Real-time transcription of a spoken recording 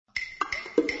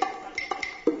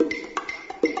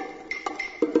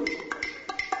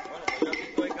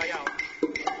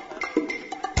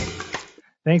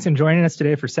Thanks for joining us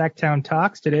today for Sacktown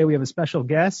Talks. Today we have a special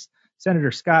guest,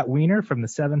 Senator Scott Wiener from the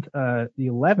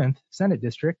 11th Senate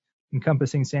District,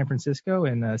 encompassing San Francisco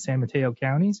and San Mateo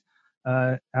counties.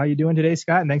 How are you doing today,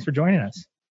 Scott? And thanks for joining us.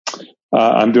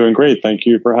 I'm doing great. Thank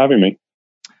you for having me.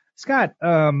 Scott,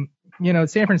 San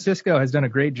Francisco has done a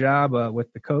great job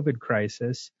with the COVID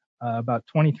crisis, about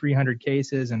 2,300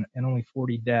 cases and only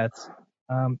 40 deaths.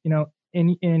 Being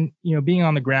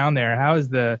on the ground there, how has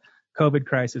the COVID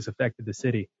crisis affected the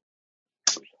city?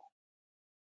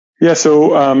 Yeah,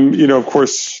 so, of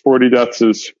course, 40 deaths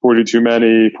is 40 too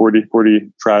many,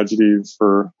 40 tragedies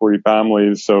for 40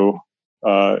 families. So,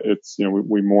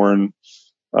 we mourn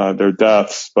their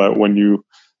deaths. But when you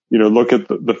look at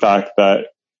the fact that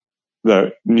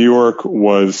New York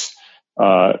was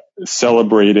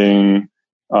celebrating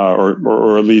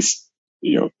or at least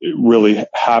really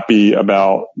happy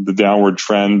about the downward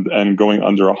trend and going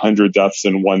under 100 deaths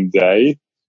in one day,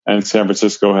 and San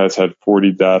Francisco has had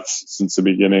 40 deaths since the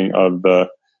beginning of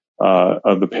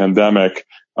the pandemic,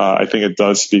 I think it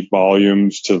does speak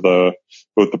volumes to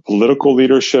both the political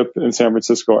leadership in San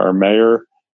Francisco, our mayor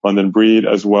London Breed,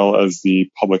 as well as the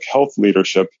public health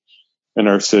leadership in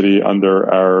our city under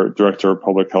our Director of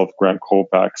Public Health, Grant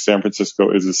Kolpak. San Francisco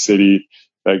is a city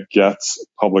that gets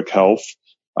public health,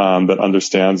 that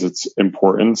understands its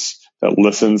importance, that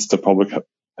listens to public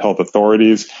health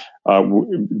authorities.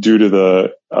 Due to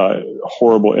the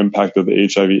horrible impact of the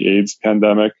HIV/AIDS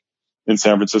pandemic in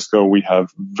San Francisco, we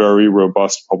have very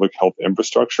robust public health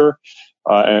infrastructure,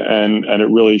 and it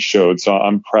really showed. So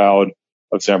I'm proud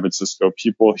of San Francisco.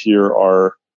 People here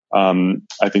are,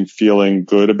 I think, feeling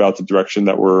good about the direction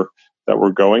that we're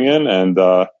going in, and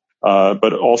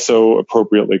but also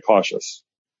appropriately cautious.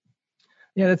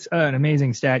 Yeah, that's an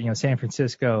amazing stat. San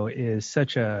Francisco is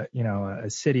such a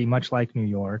city much like New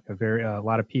York, a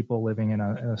lot of people living in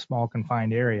a small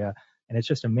confined area, and it's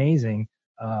just amazing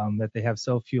that they have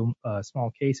so few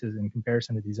small cases in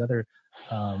comparison to these other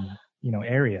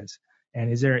areas.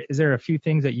 And is there a few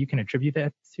things that you can attribute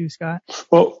that to, Scott?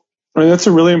 Well, that's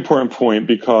a really important point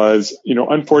because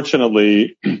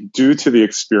unfortunately, due to the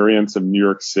experience of New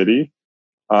York City,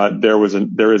 there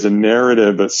is a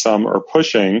narrative that some are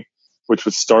pushing, which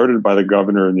was started by the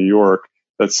governor of New York,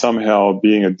 that somehow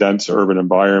being a dense urban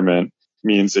environment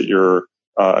means that you're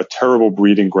a terrible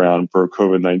breeding ground for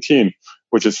COVID-19,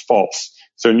 which is false.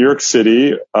 So in New York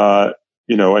City, and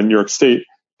New York State,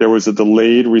 there was a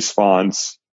delayed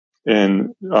response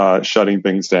in shutting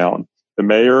things down. The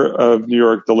mayor of New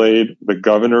York delayed, the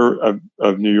governor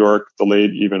of New York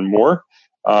delayed even more.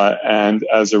 And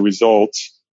as a result,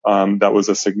 that was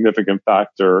a significant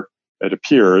factor, it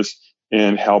appears,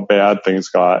 in how bad things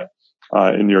got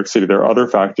in New York City. There are other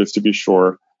factors, to be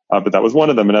sure, but that was one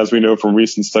of them. And as we know from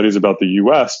recent studies about the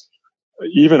U.S.,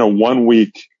 even a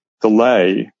 1-week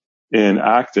delay in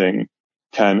acting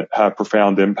can have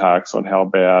profound impacts on how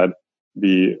bad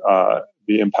the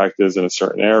impact is in a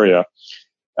certain area.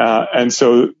 And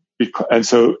so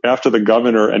after the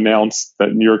governor announced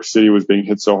that New York City was being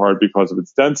hit so hard because of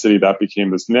its density, that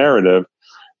became this narrative.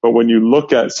 But when you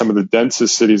look at some of the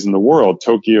densest cities in the world,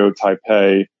 Tokyo,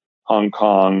 Taipei, Hong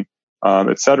Kong,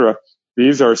 et cetera,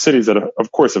 these are cities that,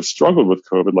 of course, have struggled with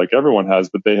COVID like everyone has,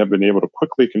 but they have been able to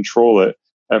quickly control it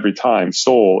every time.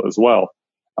 Seoul as well.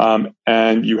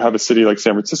 And you have a city like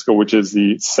San Francisco, which is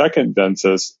the second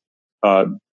densest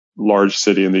large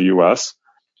city in the U.S.,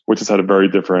 which has had a very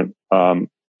different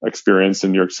experience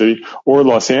in New York City, or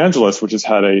Los Angeles, which has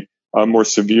had a more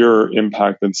severe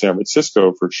impact than San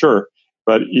Francisco for sure.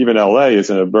 But even LA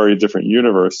is in a very different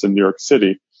universe than New York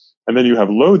City. And then you have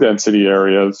low density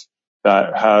areas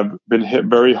that have been hit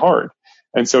very hard.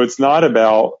 And so it's not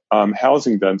about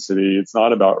housing density. It's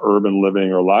not about urban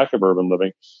living or lack of urban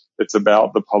living. It's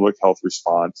about the public health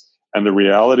response. And the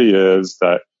reality is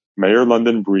that Mayor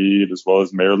London Breed, as well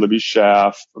as Mayor Libby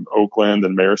Schaaf from Oakland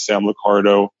and Mayor Sam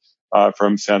Liccardo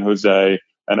from San Jose,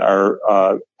 and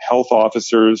our health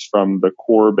officers from the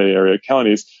core Bay Area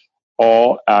counties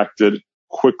all acted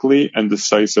quickly and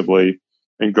decisively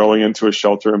in going into a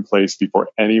shelter in place before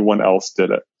anyone else did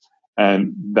it.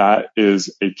 And that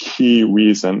is a key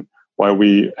reason why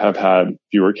we have had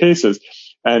fewer cases.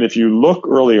 And if you look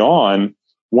early on,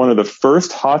 one of the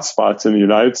first hotspots in the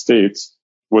United States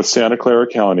was Santa Clara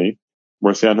County,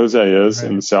 where San Jose is,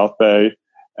 in the South Bay.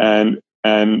 And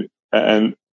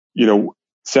Santa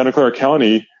Clara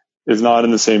County is not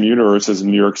in the same universe as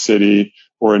New York City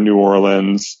or in New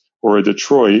Orleans or in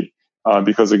Detroit,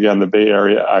 because again, the Bay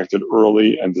Area acted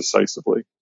early and decisively.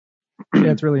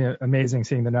 Yeah, it's really amazing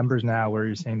seeing the numbers now where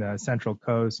you're seeing the Central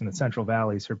Coast and the Central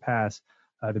Valley surpass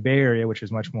the Bay Area, which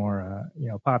is much more,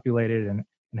 populated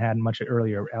and had much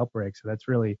earlier outbreaks. So that's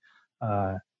really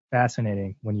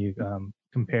fascinating when you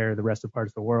compare the rest of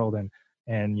parts of the world and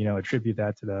attribute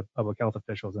that to the public health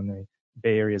officials in the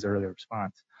Bay Area's earlier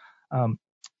response.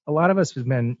 A lot of us have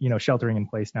been sheltering in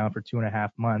place now for 2.5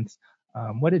 months.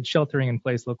 What did sheltering in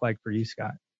place look like for you,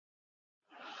 Scott?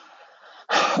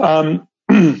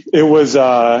 It was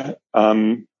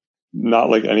not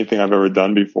like anything I've ever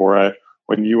done before.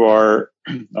 When you are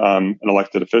an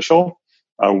elected official,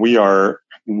 we are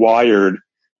wired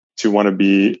to want to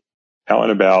be out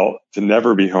and about, to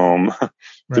never be home,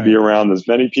 to be around as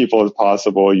many people as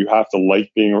possible. You have to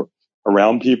like being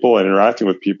around people and interacting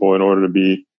with people in order to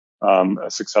be a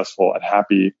successful and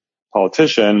happy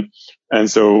politician. And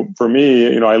so for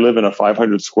me, I live in a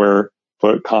 500 square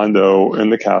foot condo in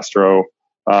the Castro.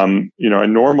 And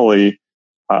normally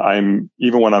even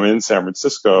when I'm in San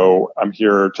Francisco, I'm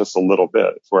here just a little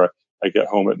bit, where I get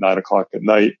home at 9:00 at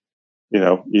night,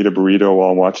 eat a burrito while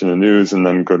I'm watching the news, and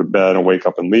then go to bed and wake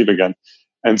up and leave again.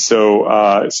 And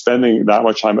so, spending that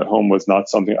much time at home was not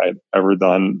something I'd ever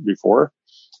done before.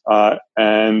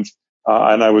 And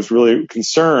I was really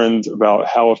concerned about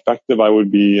how effective I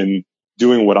would be in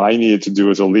doing what I needed to do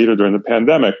as a leader during the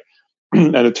pandemic.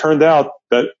 And it turned out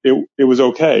that it was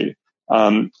okay.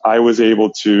 I was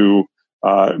able to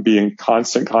be in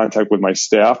constant contact with my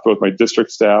staff, both my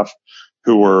district staff,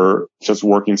 who were just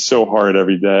working so hard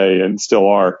every day and still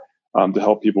are, to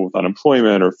help people with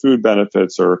unemployment or food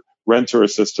benefits or renter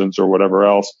assistance or whatever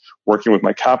else, working with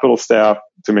my Capitol staff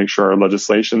to make sure our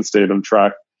legislation stayed on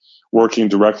track, working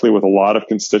directly with a lot of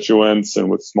constituents and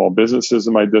with small businesses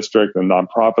in my district and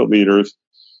nonprofit leaders.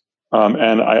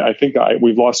 And I think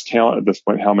we've lost count at this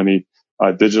point how many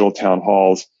digital town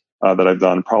halls that I've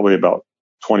done, probably about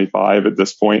 25 at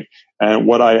this point. And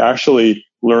what I actually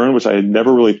learned, which I had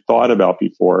never really thought about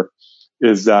before,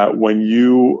 is that when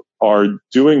you are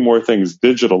doing more things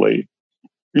digitally,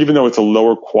 even though it's a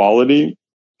lower quality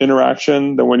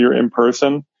interaction than when you're in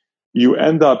person, you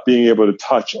end up being able to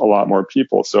touch a lot more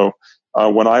people. So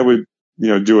when I would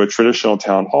do a traditional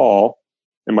town hall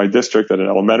in my district at an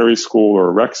elementary school or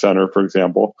a rec center, for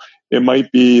example, it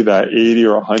might be that 80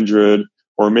 or 100,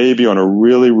 or maybe on a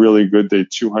really, really good day,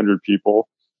 200 people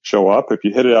show up. If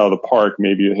you hit it out of the park,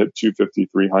 maybe you hit 250,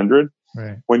 300.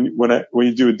 Right. When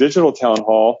you do a digital town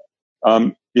hall,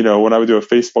 when I would do a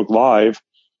Facebook Live,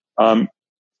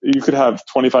 you could have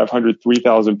 2,500,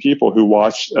 3,000 people who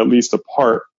watch at least a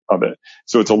part of it.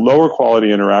 So it's a lower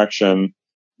quality interaction,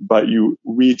 but you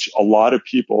reach a lot of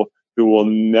people who will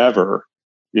never,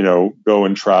 go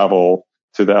and travel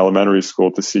to the elementary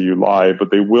school to see you live,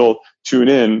 but they will tune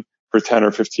in for 10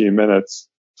 or 15 minutes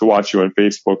to watch you on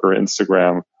Facebook or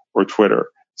Instagram or Twitter.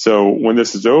 So when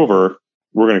this is over,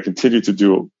 we're going to continue to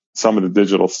do some of the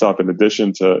digital stuff in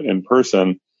addition to in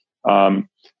person. And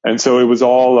so it was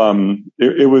all,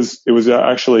 it was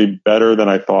actually better than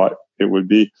I thought it would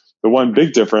be. The one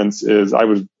big difference is I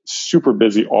was super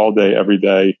busy all day, every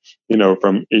day,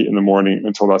 from 8 a.m.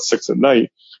 until about 6 p.m.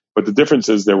 But the difference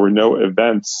is there were no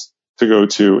events to go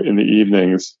to in the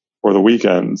evenings or the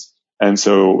weekends. And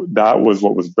so that was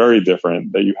what was very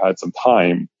different, that you had some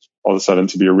time all of a sudden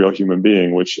to be a real human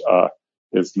being, which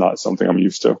is not something I'm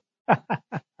used to.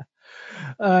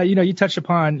 You touched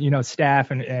upon,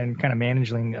 staff and kind of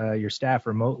managing your staff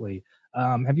remotely.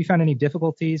 Have you found any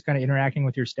difficulties kind of interacting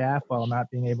with your staff while not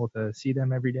being able to see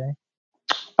them every day?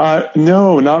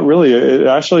 No, not really. It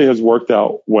actually has worked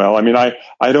out well. I mean,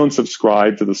 I don't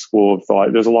subscribe to the school of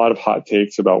thought. There's a lot of hot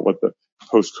takes about what the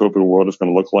post-COVID world is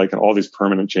going to look like and all these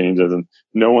permanent changes, and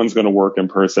no one's going to work in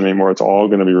person anymore. It's all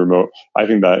going to be remote. I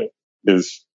think that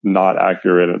is not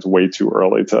accurate, and it's way too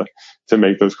early to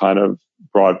make those kind of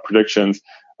broad predictions.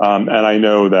 And I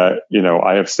know that,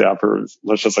 I have staffers,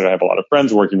 just like I have a lot of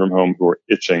friends working from home who are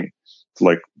itching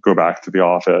to go back to the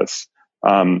office.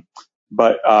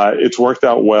 But it's worked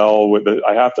out well with it.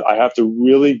 I have to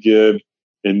really give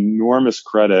enormous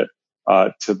credit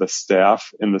to the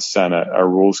staff in the Senate, our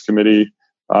Rules Committee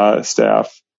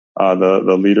staff,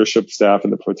 the leadership staff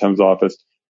in the Pro Tem's office,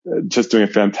 just doing a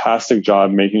fantastic job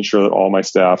making sure that all my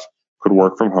staff could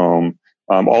work from home.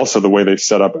 Also, the way they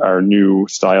set up our new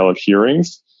style of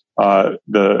hearings,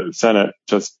 the Senate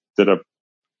just did an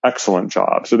excellent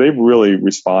job. So they've really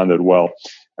responded well.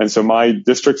 And so my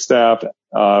district staff, they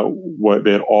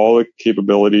had all the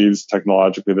capabilities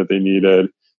technologically that they needed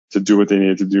to do what they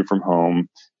needed to do from home,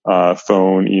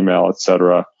 phone, email,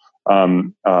 etc.,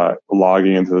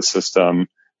 logging into the system.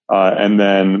 And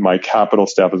then my Capitol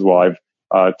staff as well.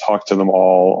 I've talked to them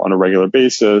all on a regular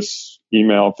basis,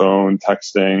 email, phone,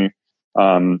 texting,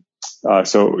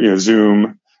 so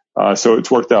Zoom. So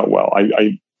it's worked out well.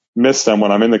 miss them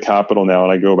when I'm in the Capitol now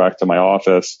and I go back to my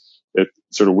office. It's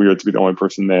sort of weird to be the only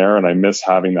person there, and I miss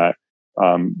having that,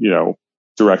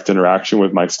 direct interaction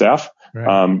with my staff.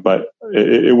 Right. But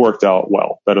it worked out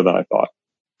well, better than I thought.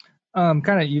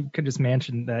 You could just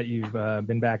mention that you've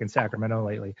been back in Sacramento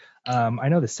lately. I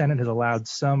know the Senate has allowed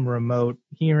some remote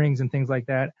hearings and things like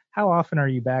that. How often are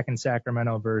you back in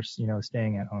Sacramento versus,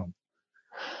 staying at home?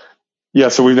 Yeah,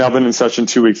 so we've now been in session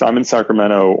 2 weeks. I'm in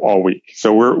Sacramento all week.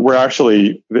 So we're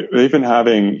actually, they've been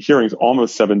having hearings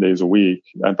almost 7 days a week.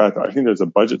 In fact, I think there's a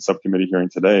budget subcommittee hearing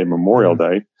today, Memorial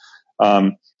Day.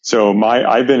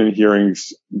 I've been in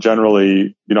hearings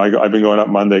generally, I've been going up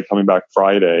Monday, coming back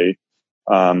Friday,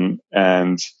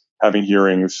 and having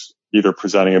hearings, either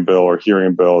presenting a bill or hearing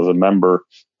a bill as a member,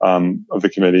 of the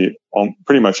committee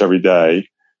pretty much every day.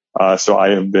 So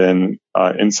I have been,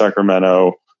 in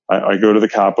Sacramento. I go to the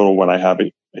Capitol when I have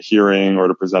a hearing or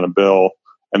to present a bill,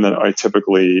 and then I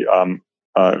typically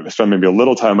spend maybe a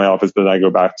little time in my office, but then I go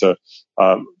back to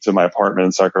my apartment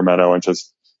in Sacramento and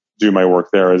just do my work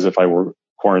there as if I were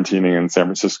quarantining in San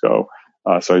Francisco.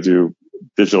 So I do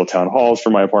digital town halls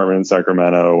from my apartment in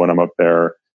Sacramento when I'm up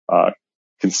there,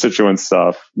 constituent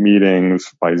stuff,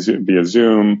 meetings via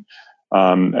Zoom.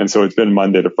 And so it's been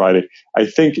Monday to Friday. I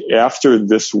think after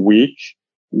this week,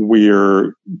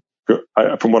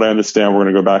 from what I understand, we're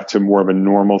going to go back to more of a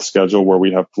normal schedule where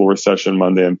we have floor session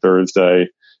Monday and Thursday.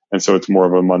 And so it's more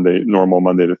of a normal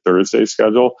Monday to Thursday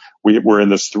schedule. We're in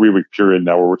this 3-week period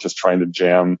now where we're just trying to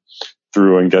jam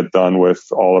through and get done with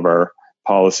all of our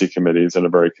policy committees in a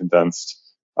very condensed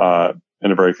time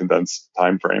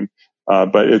frame.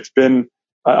 But it's been,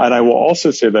 and I will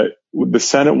also say that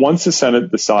once the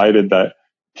Senate decided that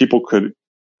people could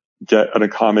get an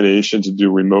accommodation to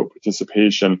do remote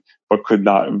participation, but could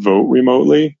not vote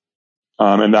remotely.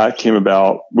 And that came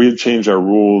about, we had changed our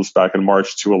rules back in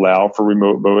March to allow for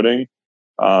remote voting.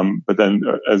 But then,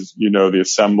 as you know, the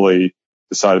Assembly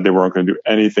decided they weren't going to do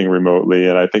anything remotely.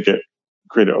 And I think it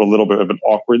created a little bit of an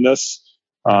awkwardness.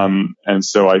 And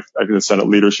so I think the Senate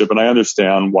leadership, and I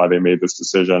understand why they made this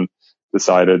decision,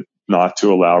 decided not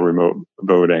to allow remote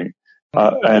voting.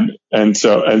 And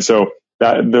so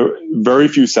that the very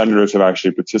few senators have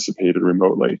actually participated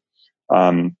remotely.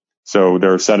 So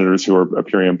there are senators who are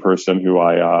appearing in person who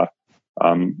I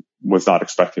was not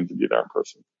expecting to be there in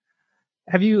person.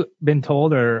 Have you been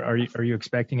told, or are you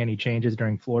expecting any changes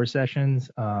during floor sessions?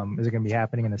 Is it going to be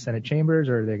happening in the Senate chambers,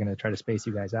 or are they going to try to space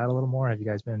you guys out a little more? Have you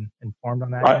guys been informed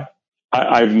on that yet?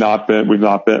 I have not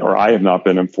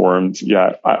been informed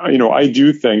yet. I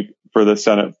do think for the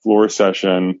Senate floor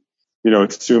session,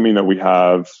 assuming that we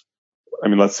have,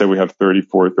 let's say we have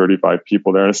 34, 35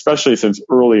 people there, and especially since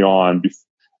early on,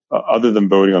 other than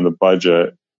voting on the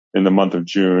budget in the month of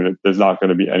June, there's not going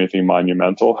to be anything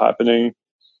monumental happening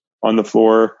on the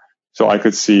floor. So I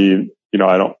could see,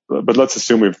 but let's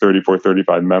assume we have 34,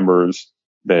 35 members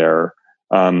there.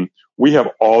 We have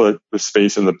all the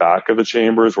space in the back of the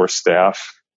chambers where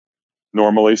staff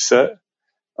normally sit.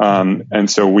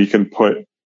 And so we can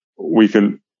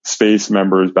space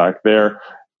members back there.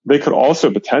 They could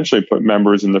also potentially put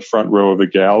members in the front row of the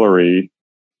gallery,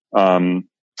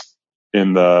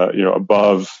 in the,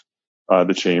 above,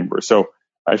 the chamber. So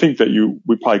I think that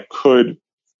we probably could,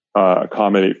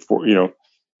 accommodate for,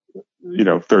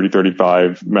 30,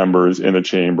 35 members in a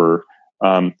chamber.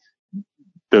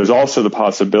 There's also the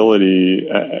possibility,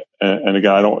 and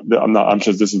again, I'm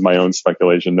just, this is my own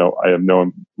speculation. No, I have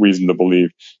no reason to believe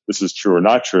this is true or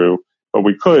not true, but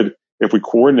we could, if we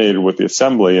coordinated with the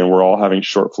Assembly and we're all having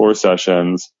short floor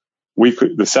sessions,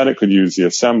 the Senate could use the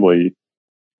Assembly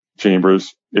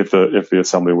chambers if the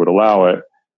Assembly would allow it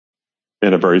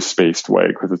in a very spaced way,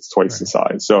 because it's twice the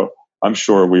size. So I'm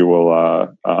sure we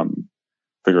will,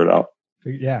 figure it out.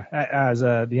 Yeah. As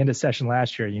the end of session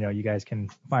last year, you guys can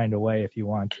find a way if you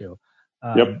want to.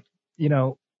 Yep.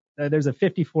 There's a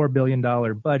 $54 billion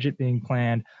budget being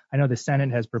planned. I know the Senate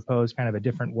has proposed kind of a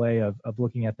different way of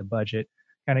looking at the budget.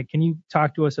 Can you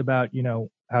talk to us about,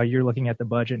 how you're looking at the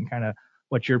budget and kind of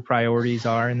what your priorities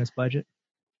are in this budget?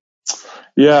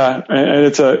 Yeah.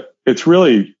 And it's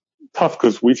really tough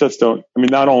because we just don't,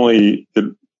 not only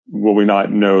will we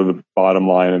not know the bottom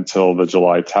line until the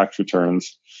July tax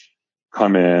returns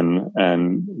come in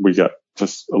and we get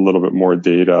just a little bit more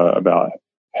data about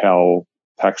how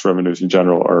tax revenues in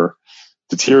general are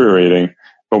deteriorating,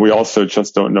 but we also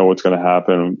just don't know what's going to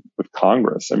happen with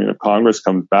Congress. If Congress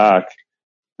comes back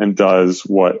and does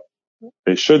what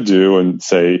they should do and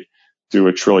say, do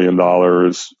 $1 trillion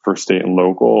for state and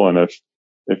local, and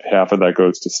if half of that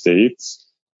goes to states,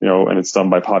 and it's done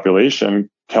by population,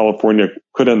 California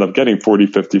could end up getting $40,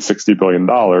 $50, $60 billion.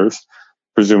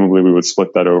 presumably we would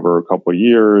split that over a couple of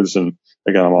years. And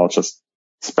again, I'm all just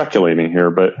speculating here,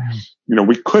 but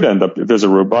we could end up, if there's a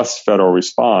robust federal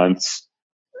response,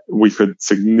 we could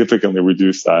significantly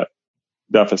reduce that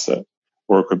deficit,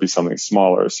 or it could be something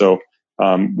smaller. So,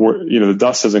 the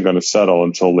dust isn't going to settle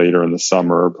until later in the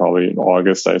summer, probably in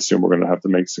August. I assume we're going to have to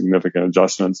make significant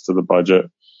adjustments to the budget.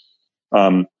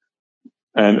 And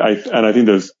I think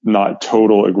there's not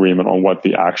total agreement on what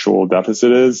the actual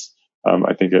deficit is.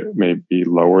 I think it may be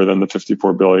lower than the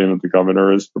 $54 billion that the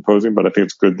governor is proposing, but I think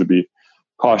it's good to be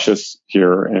cautious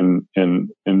here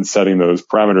in setting those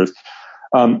parameters.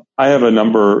 I have a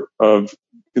number of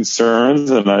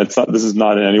concerns, and this is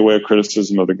not in any way a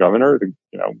criticism of the governor.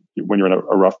 When you're in a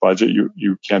rough budget,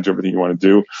 you can't do everything you want to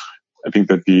do. I think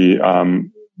that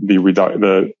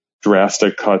the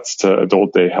drastic cuts to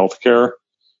adult day healthcare,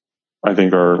 I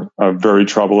think are very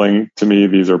troubling to me.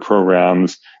 These are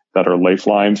programs that are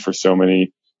lifelines for so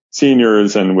many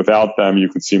seniors, and without them, you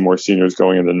could see more seniors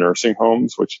going into nursing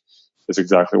homes, which is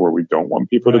exactly where we don't want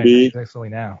people to be. Especially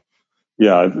now.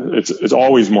 Yeah, it's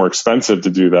always more expensive to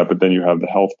do that, but then you have the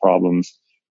health problems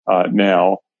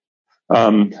now.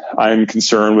 I'm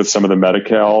concerned with some of the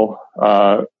Medi-Cal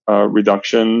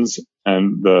reductions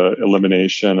and the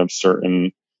elimination of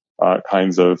certain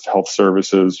kinds of health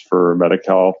services for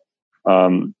Medi-Cal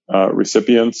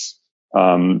recipients.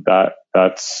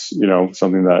 That's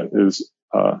something that is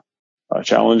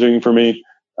challenging for me.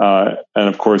 And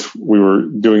of course, we were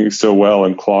doing so well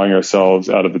and clawing ourselves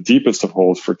out of the deepest of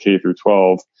holes for K through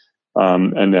 12.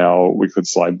 And now we could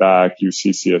slide back,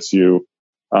 UC-CSU.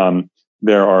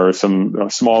 There are some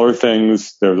smaller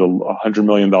things. There's a $100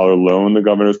 million loan the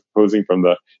governor is proposing from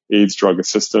the AIDS Drug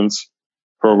Assistance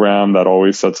Program that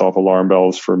always sets off alarm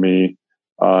bells for me,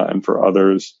 and for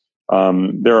others.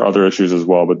 There are other issues as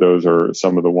well, but those are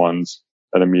some of the ones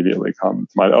that immediately come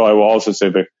to mind. I will also say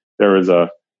that there is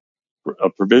a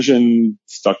provision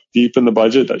stuck deep in the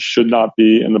budget that should not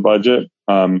be in the budget,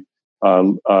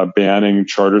 banning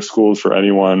charter schools for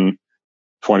anyone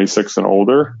 26 and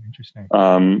older. Interesting.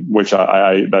 Which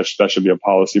that should be a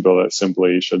policy bill that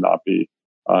simply should not be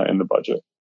in the budget.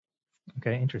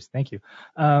 Okay, interesting. Thank you.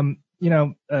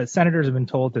 Senators have been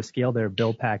told to scale their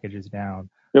bill packages down.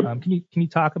 Yep. Can you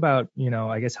talk about,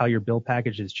 I guess how your bill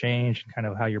package has changed and kind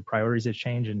of how your priorities have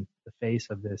changed in the face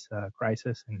of this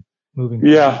crisis and moving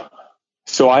forward? Yeah.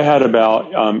 So I had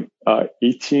about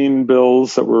 18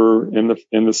 bills that were in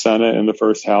the Senate in the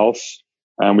first house,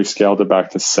 and we scaled it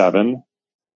back to 7.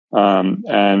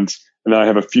 And then I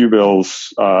have a few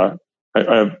bills. I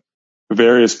have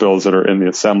various bills that are in the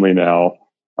assembly now,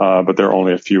 but there are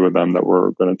only a few of them that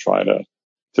we're going to try to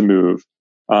move.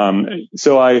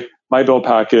 So my bill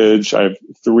package, I have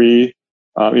 3.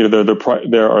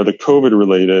 There are the COVID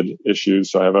related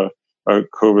issues. So I have a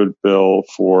COVID bill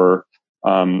for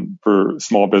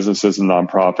small businesses and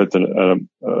nonprofits, and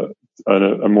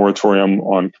a moratorium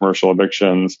on commercial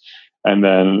evictions, and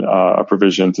then a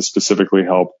provision to specifically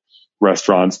help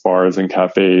restaurants, bars, and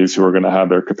cafes who are going to have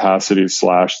their capacity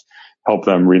slashed, help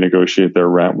them renegotiate their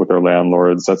rent with their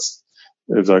landlords.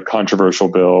 It's a controversial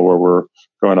bill where we're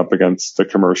going up against the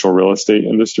commercial real estate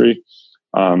industry.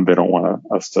 They don't want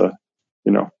us to,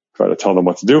 try to tell them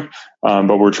what to do.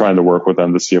 But we're trying to work with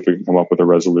them to see if we can come up with a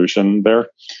resolution there.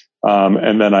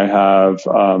 And then I have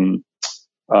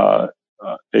a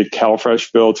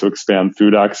CalFresh bill to expand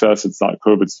food access. It's not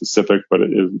COVID specific, but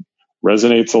it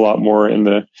resonates a lot more in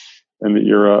the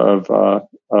era of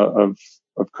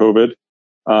COVID.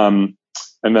 And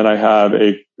then I have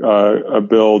a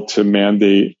bill to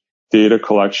mandate data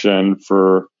collection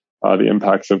for the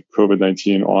impacts of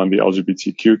COVID-19 on the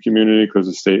LGBTQ community, because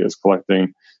the state is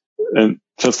collecting, and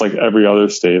just like every other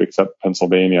state except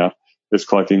Pennsylvania, is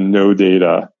collecting no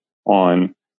demographic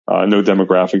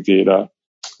data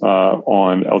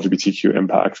on LGBTQ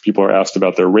impacts. People are asked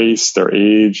about their race, their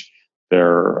age,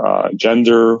 their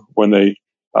gender when they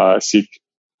seek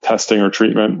testing or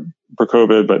treatment for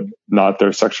COVID, but not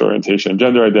their sexual orientation and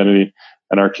gender identity.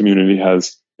 And our community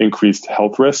has increased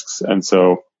health risks, and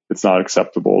so it's not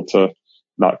acceptable to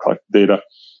not collect data.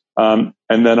 And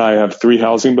then I have 3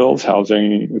 housing bills.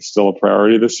 Housing is still a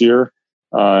priority this year.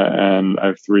 And I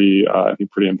have 3, I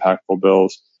think, pretty impactful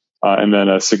bills. And then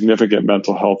a significant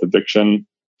mental health addiction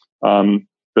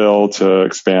bill to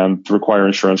require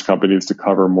insurance companies to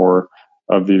cover more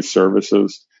of these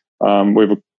services. We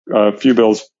have a few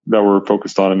bills that we're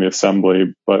focused on in the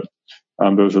assembly, but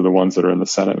those are the ones that are in the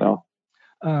Senate now.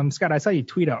 Scott, I saw you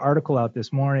tweet an article out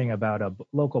this morning about a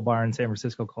local bar in San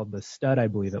Francisco called The Stud, I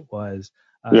believe it was,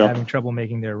 having trouble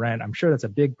making their rent. I'm sure that's a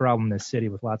big problem in this city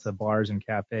with lots of bars and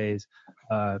cafes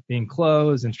being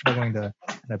closed and struggling to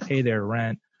pay their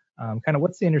rent. Kind of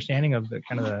what's the understanding of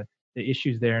the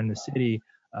issues there in the city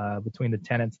between the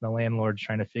tenants and the landlords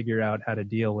trying to figure out how to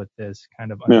deal with this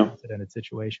kind of unprecedented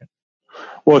situation?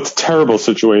 Well, it's a terrible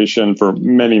situation for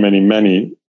many, many,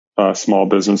 many small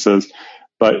businesses,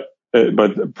 but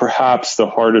perhaps the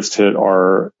hardest hit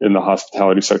are in the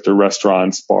hospitality sector: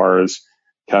 restaurants, bars,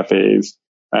 cafes,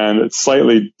 and it's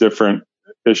slightly different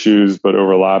issues but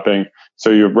overlapping. So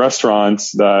you have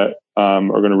restaurants that are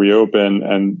going to reopen,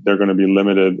 and they're going to be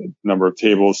limited number of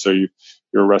tables. So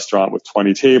you're a restaurant with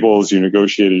 20 tables, you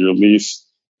negotiated your lease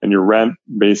and your rent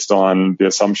based on the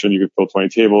assumption you could fill 20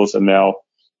 tables, and now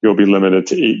you'll be limited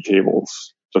to 8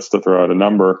 tables, just to throw out a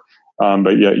number.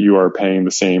 But yet you are paying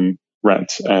the same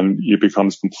rent, and it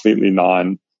becomes completely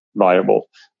non-viable.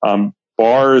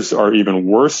 Bars are even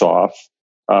worse off,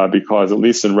 because at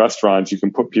least in restaurants, you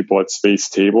can put people at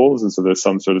spaced tables, and so there's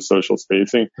some sort of social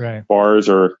spacing. Right. Bars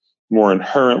are more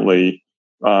inherently,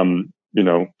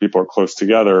 people are close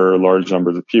together, large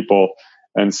numbers of people.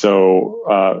 And so,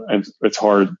 and it's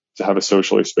hard to have a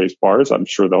socially spaced bars. I'm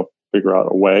sure they'll figure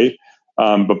out a way.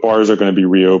 But bars are going to be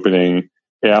reopening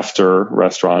after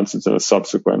restaurants. It's in a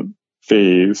subsequent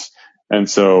phase. And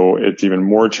so it's even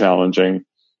more challenging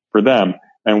for them.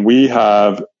 And we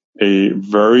have a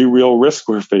very real risk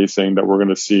we're facing that we're going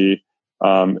to see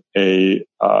a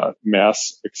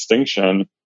mass extinction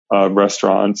of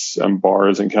restaurants and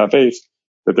bars and cafes,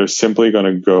 that they're simply going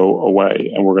to go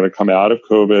away. And we're going to come out of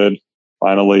COVID,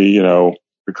 finally,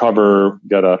 recover,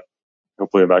 get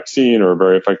hopefully a vaccine or a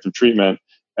very effective treatment.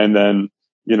 And then,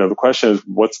 the question is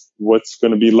what's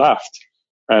going to be left?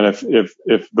 And if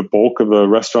the bulk of the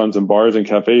restaurants and bars and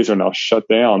cafes are now shut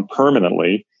down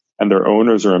permanently and their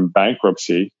owners are in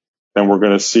bankruptcy, then we're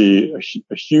going to see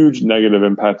a huge negative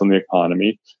impact on the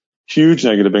economy, huge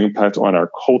negative impact on our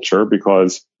culture,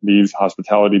 because these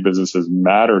hospitality businesses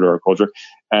matter to our culture,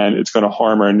 and it's going to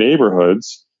harm our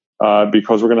neighborhoods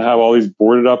because we're going to have all these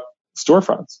boarded up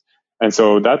storefronts. And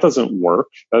so that doesn't work.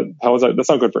 That's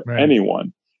not good for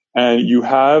anyone. And you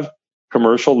have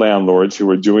commercial landlords who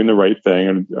are doing the right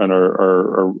thing and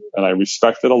I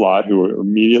respect it a lot, who are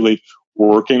immediately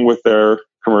working with their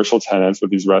commercial tenants, with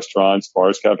these restaurants,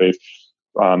 bars, cafes,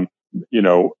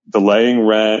 delaying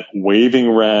rent,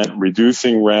 waiving rent,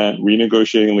 reducing rent,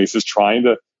 renegotiating leases, trying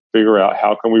to figure out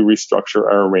how can we restructure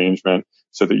our arrangement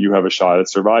so that you have a shot at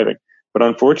surviving. But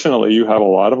unfortunately, you have a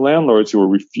lot of landlords who are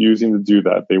refusing to do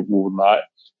that. They will not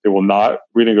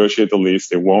renegotiate the lease.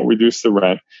 They won't reduce the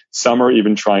rent. Some are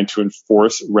even trying to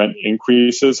enforce rent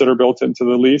increases that are built into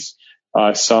the lease.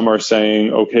 Some are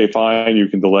saying, okay, fine, you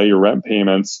can delay your rent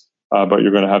payments, but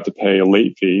you're going to have to pay a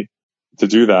late fee to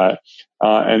do that.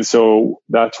 And so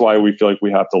that's why we feel like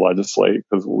we have to legislate,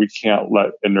 because we can't let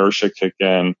inertia kick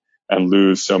in and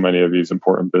lose so many of these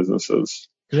important businesses.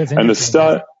 And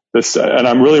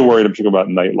I'm really worried in particular about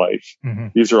nightlife. Mm-hmm.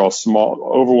 These are all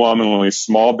overwhelmingly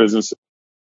small businesses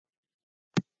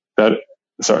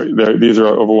these are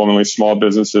overwhelmingly small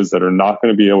businesses that are not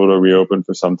going to be able to reopen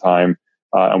for some time.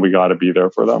 And we got to be there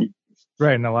for them.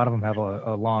 Right. And a lot of them have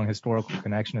a long historical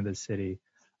connection to this city.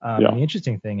 And the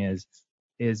interesting thing is,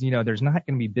 there's not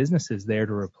going to be businesses there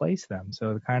to replace them.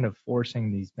 So kind of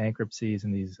forcing these bankruptcies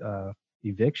and these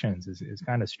evictions is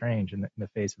kind of strange in the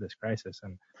face of this crisis.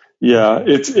 And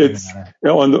it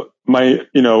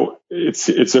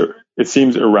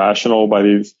seems irrational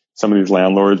by some of these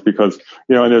landlords, because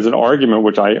and there's an argument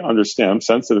which I understand, I'm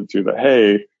sensitive to, that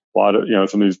hey, a lot of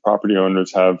some of these property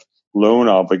owners have loan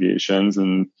obligations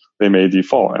and they may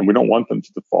default, and we don't want them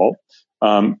to default.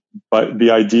 But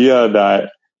the idea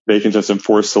that they can just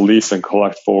enforce the lease and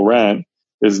collect full rent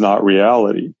is not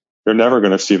reality. They're never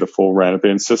going to see the full rent. If they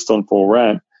insist on full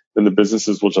rent, then the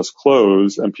businesses will just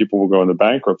close and people will go into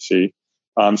bankruptcy.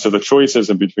 So the choice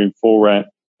isn't between full rent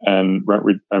and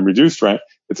reduced rent.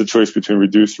 It's a choice between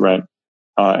reduced rent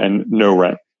and no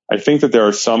rent. I think that there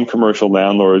are some commercial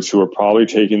landlords who are probably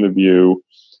taking the view,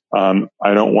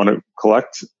 I don't want to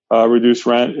collect reduced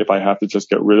rent if I have to just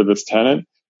get rid of this tenant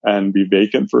and be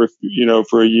vacant for a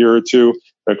year or two.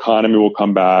 The economy will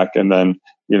come back, and then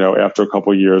after a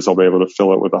couple of years, I'll be able to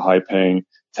fill it with a high-paying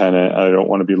tenant. I don't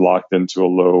want to be locked into a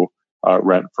low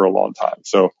rent for a long time.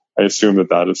 So I assume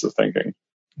that is the thinking.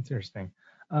 That's interesting.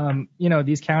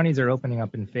 These counties are opening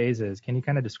up in phases. Can you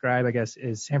kind of describe, I guess,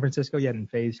 is San Francisco yet in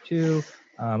phase 2?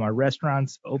 Are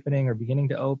restaurants opening or beginning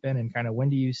to open? And kind of when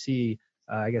do you see,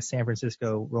 San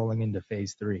Francisco rolling into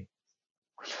phase 3?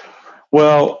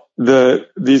 Well,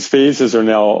 these phases are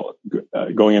now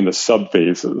going into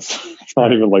sub-phases. It's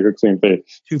not even like a clean phase.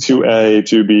 2A,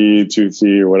 2B,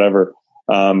 2C, or whatever.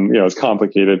 It's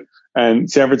complicated.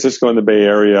 And San Francisco and the Bay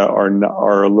Area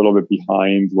are a little bit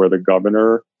behind where the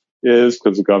governor is,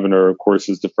 because the governor, of course,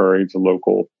 is deferring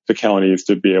to counties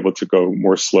to be able to go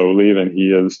more slowly than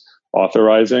he is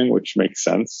authorizing, which makes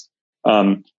sense.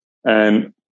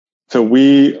 And so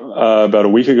we, about a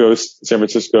week ago, San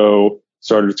Francisco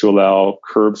started to allow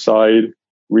curbside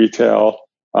retail.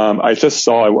 I just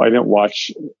saw, I didn't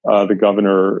watch, what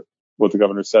the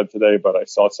governor said today, but I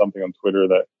saw something on Twitter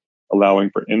that allowing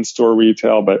for in-store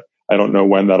retail, but I don't know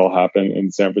when that'll happen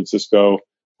in San Francisco.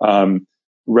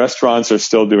 Restaurants are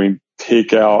still doing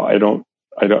takeout.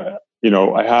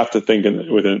 I have to think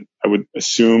I would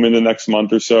assume in the next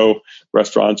month or so,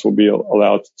 restaurants will be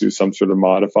allowed to do some sort of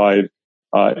modified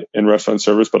in-restaurant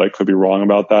service, but I could be wrong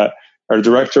about that. Our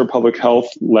director of public health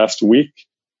last week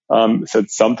said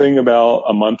something about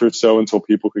a month or so until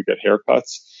people could get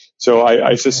haircuts. So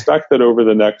I suspect that over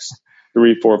the next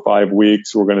 3, 4, 5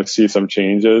 weeks, we're going to see some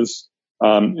changes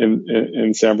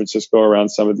in San Francisco around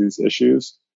some of these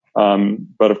issues.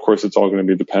 But of course, it's all going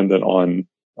to be dependent on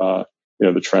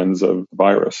the trends of the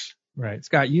virus. Right.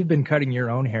 Scott, you've been cutting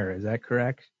your own hair. Is that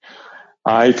correct?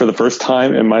 For the first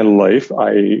time in my life,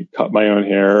 I cut my own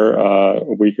hair a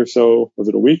week or so. Was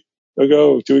it a week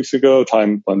ago, 2 weeks ago?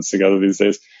 Time blends together these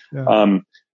days. Yeah.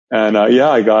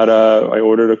 I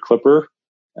ordered a clipper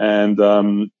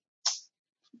and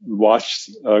watched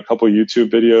a couple YouTube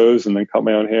videos and then cut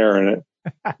my own hair, and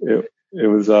it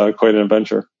was quite an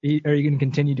adventure. Are you going to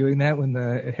continue doing that when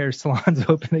the hair salon's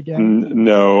open again?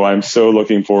 No, I'm so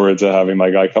looking forward to having my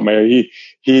guy cut my hair.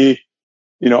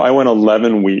 I went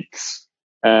 11 weeks,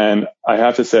 and I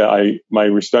have to say, my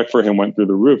respect for him went through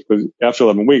the roof, because after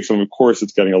 11 weeks, of course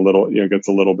it's getting gets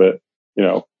a little bit,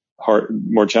 hard,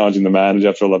 more challenging to manage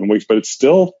after 11 weeks, but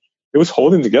it was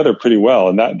holding together pretty well.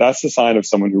 And that's the sign of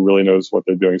someone who really knows what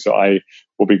they're doing. So I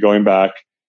will be going back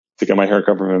to get my hair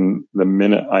cut from him the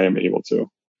minute I am able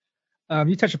to.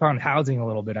 You touched upon housing a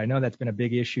little bit. I know that's been a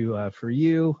big issue for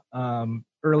you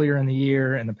earlier in the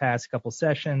year and the past couple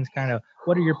sessions. Kind of,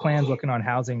 what are your plans looking on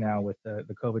housing now with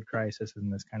the COVID crisis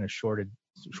and this kind of shortened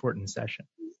session?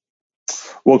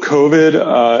 Well,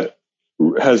 COVID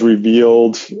has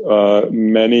revealed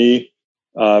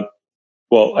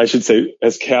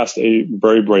has cast a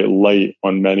very bright light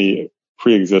on many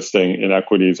pre-existing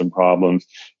inequities and problems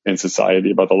in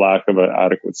society about the lack of an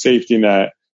adequate safety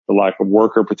net, the lack of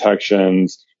worker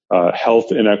protections,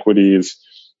 health inequities,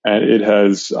 and it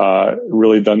has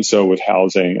really done so with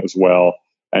housing as well.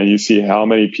 And you see how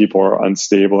many people are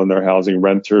unstable in their housing,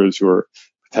 renters who are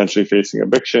potentially facing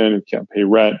eviction, who can't pay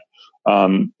rent,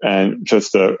 and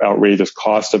just the outrageous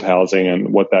cost of housing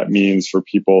and what that means for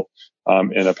people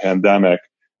in a pandemic.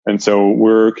 And so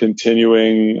we're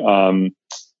continuing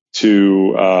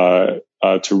to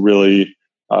really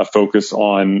focus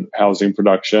on housing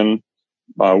production.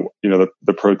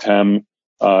 The Pro Tem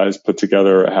has put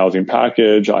together a housing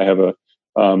package. I have a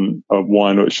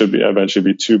one, it should be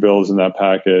eventually be 2 bills in that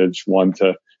package. One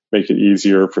to make it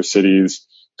easier for cities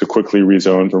to quickly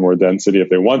rezone for more density if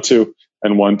they want to,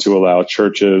 and one to allow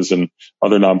churches and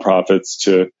other nonprofits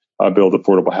to build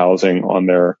affordable housing on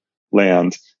their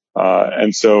land. I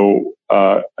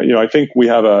think we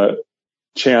have a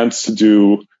chance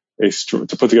to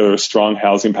put together a strong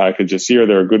housing package this year.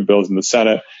 There are good bills in the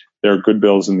Senate. There are good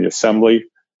bills in the Assembly.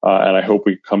 And I hope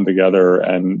we come together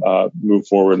and move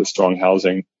forward a strong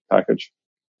housing package.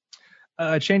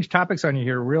 Change topics on you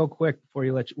here real quick before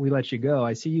we let you go.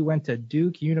 I see you went to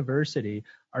Duke University.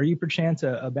 Are you perchance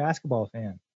a basketball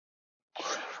fan?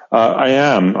 I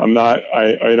am. I'm not.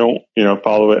 I don't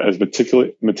follow it as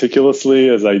meticulously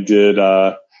as I did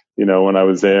when I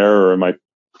was there or in my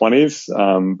 20s.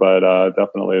 But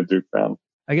definitely a Duke fan.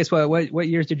 I guess what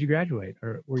years did you graduate,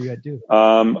 or were you at Duke?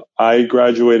 I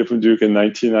graduated from Duke in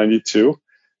 1992,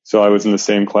 so I was in the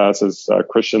same class as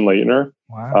Christian Laettner.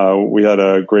 Wow. We had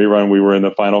a great run. We were in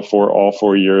the Final Four all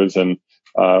 4 years, and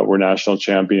were national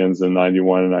champions in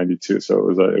 91 and 92. So it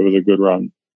was a good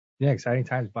run. Yeah, exciting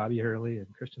times. Bobby Hurley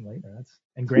and Christian Laettner.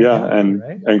 And Grant Hill,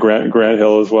 right? And Grant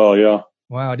Hill as well. Yeah.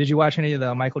 Wow. Did you watch any of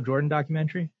the Michael Jordan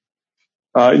documentary?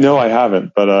 No, I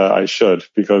haven't, but I should,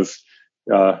 because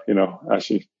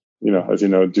actually, as you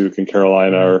know, Duke and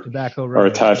Carolina are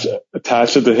attached at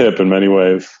the hip in many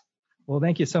ways. Well,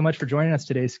 thank you so much for joining us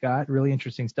today, Scott. Really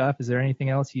interesting stuff. Is there anything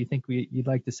else you think you'd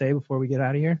like to say before we get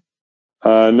out of here?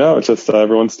 No, it's just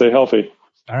everyone stay healthy.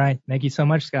 All right. Thank you so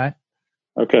much, Scott.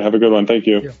 Okay. Have a good one. Thank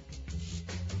you.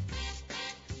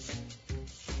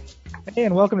 Hey,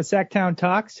 and welcome to Sacktown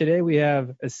Talks. Today we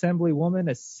have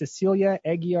Assemblywoman Cecilia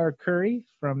Aguiar-Curry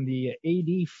from the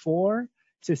AD4.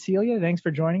 Cecilia, thanks for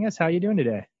joining us. How are you doing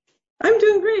today? I'm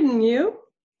doing great, and you?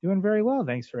 Doing very well.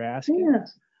 Thanks for asking. Yeah.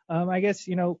 I guess,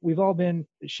 we've all been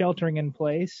sheltering in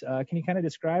place. Can you kind of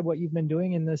describe what you've been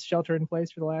doing in this shelter in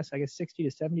place for the last, I guess, 60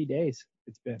 to 70 days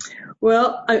it's been?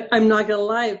 Well, I'm not going to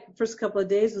lie. The first couple of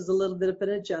days was a little bit of an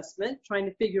adjustment, trying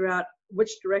to figure out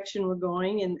which direction we're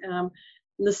going and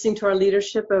listening to our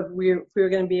leadership of if we were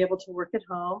going to be able to work at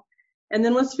home. And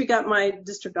then once we got my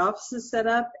district offices set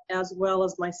up, as well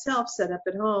as myself set up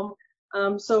at home,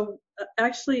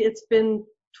 actually it's been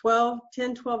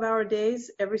 12-hour days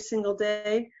every single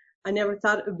day. I never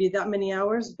thought it would be that many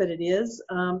hours, but it is.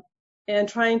 And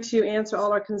trying to answer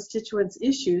all our constituents'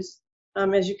 issues,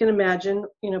 as you can imagine,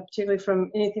 particularly from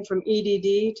anything from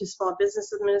EDD to Small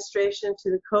Business Administration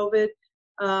to the COVID,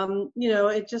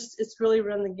 it's really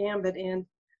run the gambit. And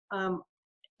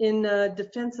in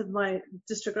defense of my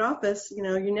district office, you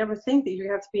never think that you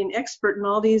have to be an expert in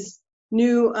all these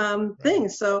new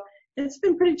things. So it's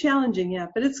been pretty challenging, yeah,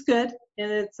 but it's good,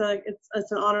 and it's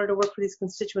an honor to work for these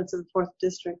constituents of the 4th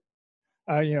District.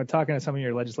 Talking to some of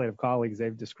your legislative colleagues,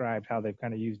 they've described how they've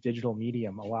kind of used digital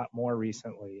medium a lot more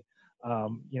recently.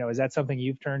 Is that something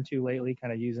you've turned to lately,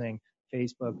 kind of using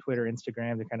Facebook, Twitter,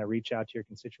 Instagram to kind of reach out to your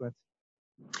constituents?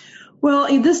 Well,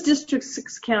 in this district's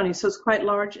 6 counties, so it's quite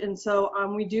large, and so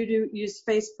we do use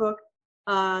Facebook,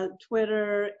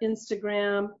 Twitter,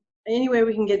 Instagram. Any way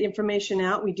we can get information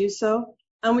out, we do so.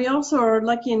 And we also are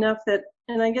lucky enough that,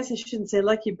 and I guess I shouldn't say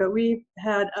lucky, but we've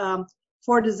had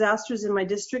 4 disasters in my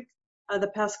district the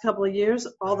past couple of years,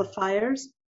 all the fires.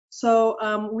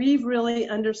 So we really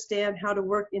understand how to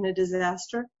work in a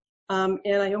disaster. And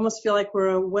I almost feel like we're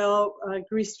a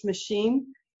well-greased machine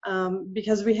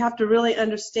because we have to really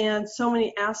understand so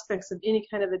many aspects of any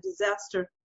kind of a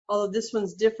disaster. Although this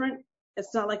one's different,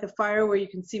 it's not like a fire where you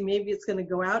can see maybe it's going to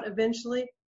go out eventually.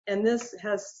 And this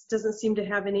doesn't seem to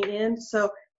have any end.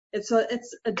 So it's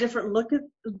a different look at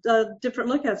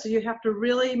it. So you have to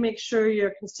really make sure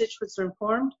your constituents are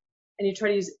informed, and you try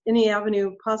to use any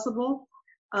avenue possible.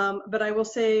 But I will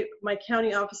say my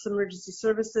county office of emergency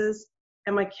services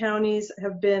and my counties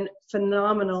have been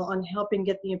phenomenal on helping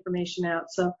get the information out.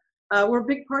 So we're a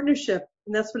big partnership,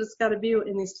 and that's what it's got to be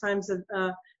in these times of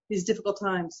these difficult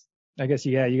times. I guess,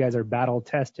 yeah, you guys are battle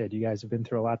tested. You guys have been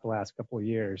through a lot the last couple of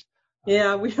years.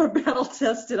 Yeah, we are battle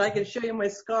tested. I can show you my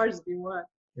scars if you want.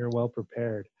 You're well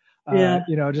prepared. Yeah.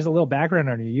 Just a little background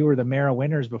on you. You were the mayor of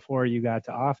Winters before you got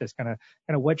to office. Kind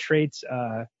of what traits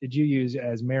did you use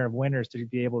as mayor of Winters to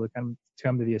be able to come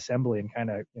to the assembly and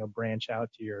kind of branch out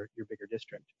to your bigger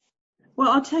district? Well,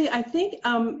 I'll tell you, I think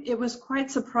it was quite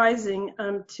surprising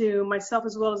to myself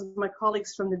as well as my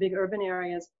colleagues from the big urban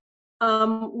areas.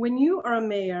 When you are a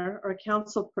mayor or a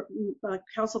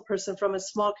council person from a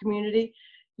small community,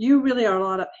 you really are a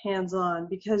lot of hands-on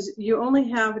because you only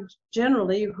have,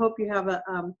 generally, you hope you have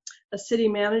a city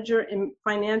manager and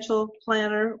financial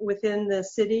planner within the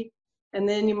city, and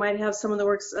then you might have someone that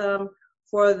works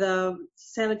for the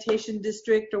sanitation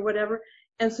district or whatever.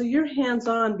 And so you're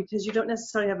hands-on because you don't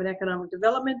necessarily have an economic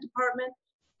development department.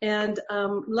 And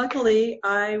luckily,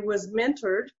 I was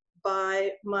mentored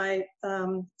by my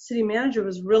city manager, who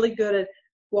was really good at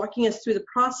walking us through the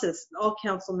process, all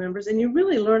council members. And you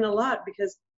really learn a lot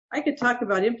because I could talk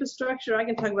about infrastructure, I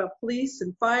can talk about police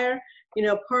and fire,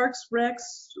 parks,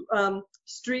 recs,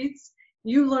 streets.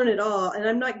 You learn it all. And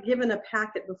I'm not given a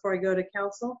packet before I go to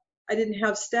council. I didn't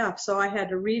have staff, so I had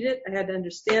to read it, I had to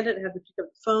understand it, I had to pick up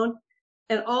the phone.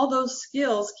 And all those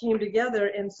skills came together.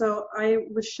 And so I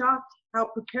was shocked how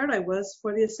prepared I was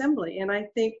for the assembly. And I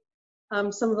think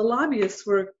some of the lobbyists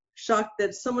were shocked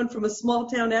that someone from a small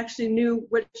town actually knew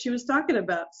what she was talking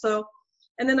about. So,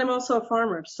 and then I'm also a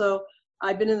farmer. So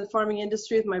I've been in the farming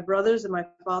industry with my brothers and my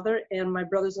father, and my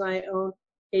brothers and I own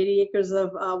 80 acres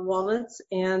of walnuts.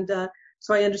 And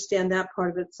so I understand that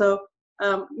part of it. So,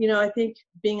 I think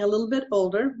being a little bit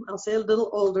older, I'll say a little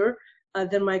older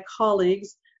than my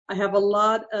colleagues, I have a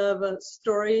lot of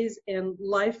stories and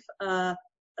life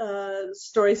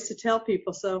stories to tell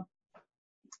people. So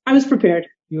I was prepared.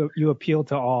 You appeal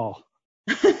to all.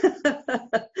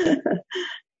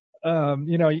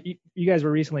 You guys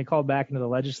were recently called back into the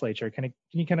legislature. Can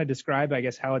you kind of describe, I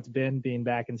guess, how it's been being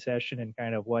back in session and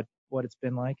kind of what it's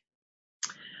been like?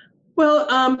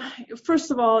 Well, first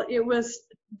of all, it was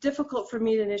difficult for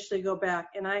me to initially go back,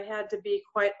 and I had to be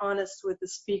quite honest with the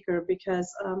speaker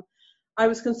because I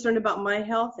was concerned about my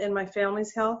health and my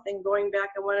family's health, and going back,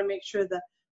 I want to make sure the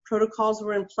protocols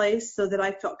were in place so that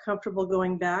I felt comfortable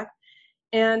going back.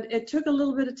 And it took a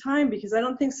little bit of time because I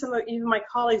don't think even my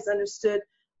colleagues understood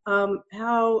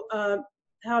how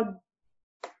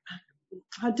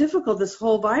difficult this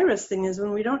whole virus thing is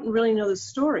when we don't really know the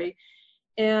story.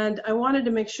 And I wanted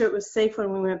to make sure it was safe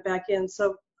when we went back in.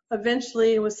 So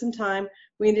eventually, with some time,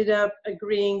 we ended up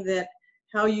agreeing that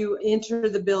how you enter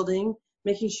the building,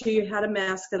 making sure you had a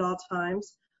mask at all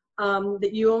times,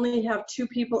 that you only have 2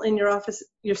 people in your office,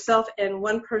 yourself and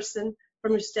 1 person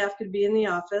from your staff could be in the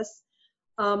office.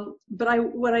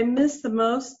 But what I miss the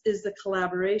most is the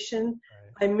collaboration.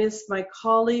 Right. I miss my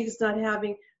colleagues not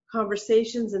having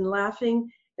conversations and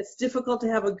laughing. It's difficult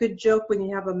to have a good joke when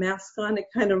you have a mask on. It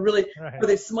kind of really, right. Are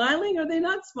they smiling or are they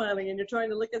not smiling? And you're trying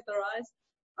to look at their eyes.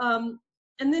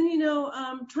 And then,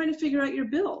 trying to figure out your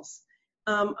bills.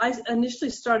 I initially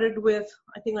started with,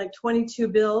 I think, like 22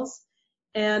 bills.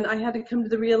 And I had to come to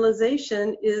the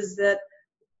realization is that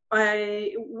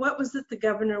what was it the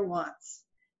governor wants?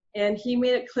 And he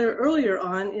made it clear earlier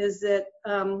on is that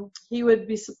he would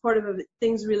be supportive of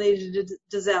things related to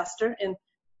disaster. And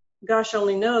gosh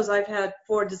only knows, I've had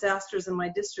 4 disasters in my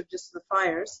district, just the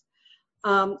fires.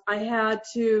 I had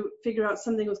to figure out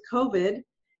something with COVID,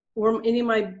 or any of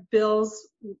my bills,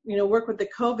 work with the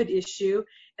COVID issue,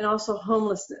 and also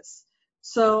homelessness.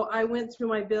 So I went through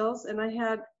my bills, and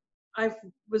I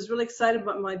was really excited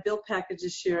about my bill package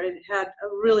this year. It had a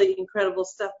really incredible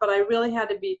stuff, but I really had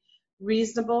to be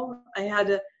reasonable. I had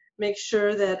to make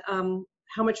sure that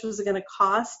how much was it going to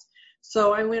cost.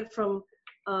 So I went from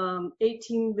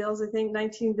 18 bills, I think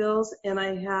 19 bills, and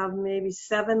I have maybe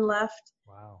 7 left.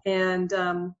 Wow. And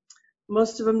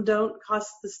most of them don't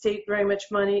cost the state very much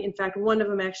money. In fact, one of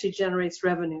them actually generates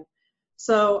revenue.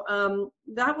 So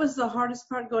that was the hardest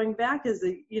part going back is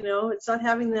it's not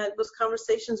having those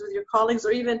conversations with your colleagues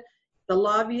or even the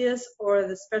lobbyists or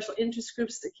the special interest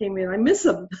groups that came in. I miss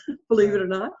them, believe it or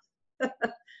not.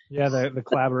 Yeah, the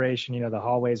collaboration, the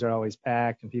hallways are always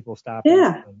packed and people stop.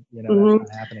 Yeah. And, that's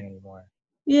not happening anymore.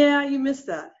 Yeah, you miss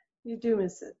that. You do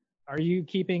miss it. Are you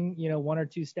keeping, 1 or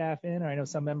 2 staff in? Or I know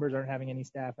some members aren't having any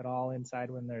staff at all inside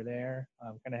when they're there.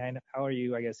 How are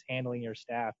you, I guess, handling your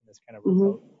staff in this kind of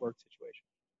remote work situation?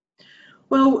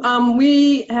 Well,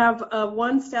 we have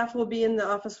 1 staff will be in the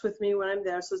office with me when I'm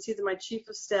there. So it's either my chief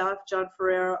of staff, John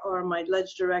Ferreira, or my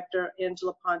ledge director,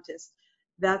 Angela Pontes.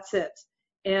 That's it.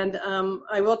 And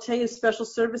I will tell you, special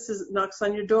services knocks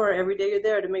on your door every day you're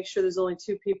there to make sure there's only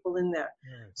 2 people in there.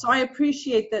 So I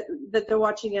appreciate that they're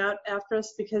watching out after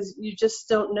us because you just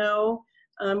don't know.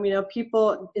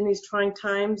 People in these trying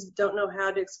times don't know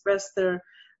how to express their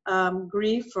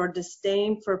grief or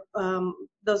disdain for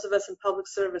those of us in public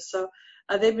service. So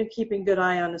they've been keeping good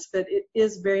eye on us, but it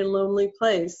is a very lonely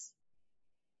place.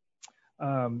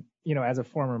 As a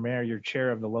former mayor, you're chair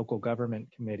of the local government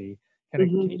committee.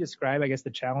 Can you describe, I guess, the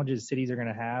challenges cities are going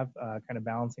to have kind of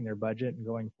balancing their budget and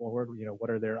going forward? What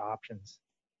are their options?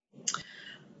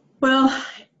 Well,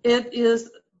 it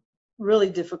is really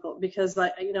difficult because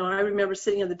I remember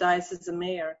sitting in the dais as a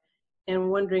mayor and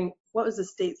wondering what was the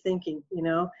state thinking,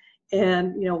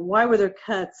 and why were there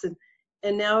cuts,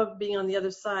 and now being on the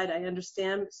other side, I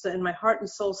understand. So, and my heart and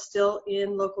soul still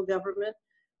in local government.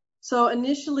 So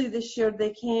initially this year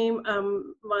they came,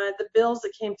 the bills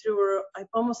that came through were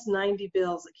almost 90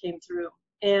 bills that came through.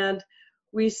 And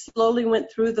we slowly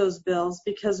went through those bills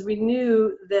because we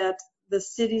knew that the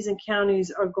cities and counties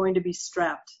are going to be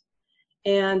strapped.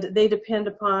 And they depend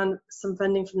upon some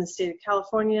funding from the state of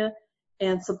California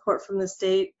and support from the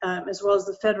state as well as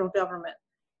the federal government.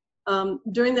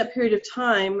 During that period of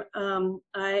time,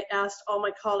 I asked all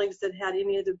my colleagues that had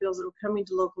any of the bills that were coming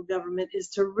to local government is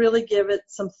to really give it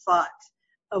some thought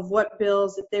of what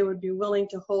bills, if they would be willing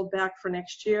to hold back for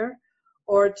next year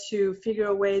or to figure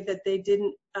a way that they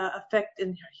didn't affect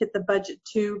and hit the budget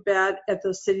too bad at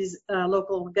those cities'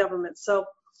 local governments. So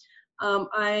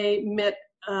I met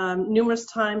numerous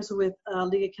times with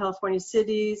League of California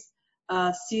Cities,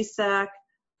 CSAC,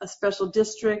 special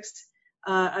districts.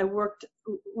 I worked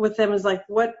with them as like,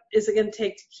 what is it going to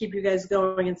take to keep you guys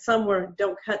going? And some were,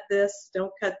 don't cut this,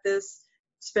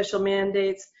 special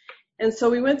mandates. And so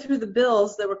we went through the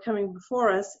bills that were coming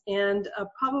before us, and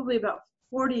probably about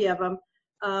 40 of them,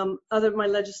 other of my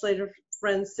legislative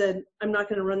friends said, I'm not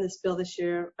going to run this bill this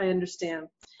year. I understand.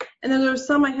 And then there were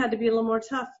some I had to be a little more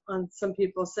tough on some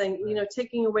people saying,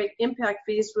 taking away impact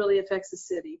fees really affects the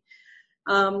city.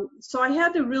 So I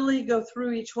had to really go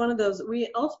through each one of those.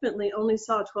 We ultimately only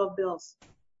saw 12 bills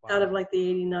out of like the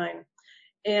 89.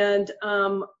 And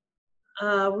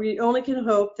we only can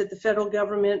hope that the federal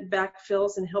government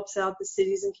backfills and helps out the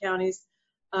cities and counties.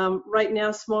 Right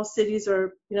now, small cities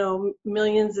are,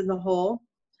 millions in the hole.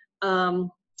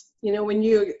 When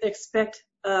you expect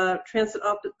transit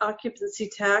occupancy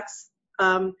tax,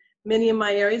 many of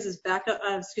my areas is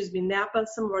Napa,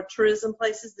 some of our tourism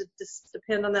places that just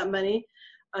depend on that money,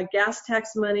 gas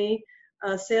tax money,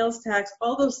 sales tax,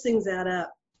 all those things add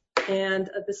up. and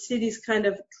the cities kind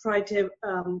of try to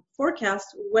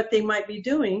forecast what they might be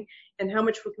doing and how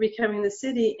much will be coming in the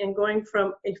city, and going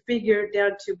from a figure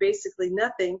down to basically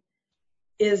nothing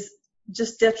is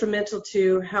just detrimental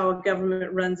to how a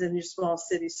government runs in your small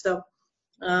cities. So,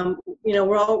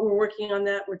 we're working on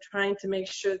that. We're trying to make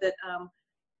sure that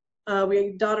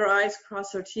we dot our I's,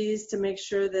 cross our T's to make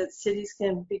sure that cities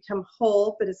can become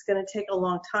whole, but it's going to take a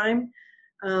long time.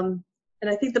 And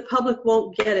I think the public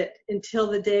won't get it until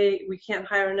the day we can't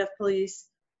hire enough police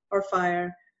or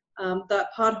fire. That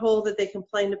pothole that they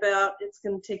complained about, it's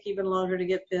going to take even longer to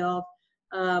get filled.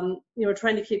 We're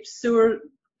trying to keep sewer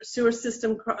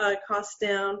system costs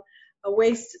down,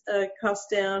 waste costs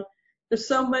down. There's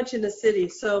so much in the city.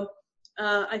 So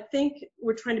I think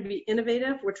we're trying to be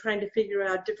innovative. We're trying to figure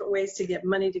out different ways to get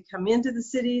money to come into the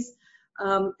cities.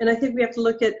 And I think we have to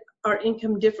look at our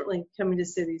income differently coming to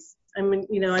cities. I mean,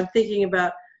 I'm thinking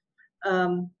about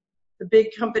the big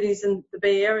companies in the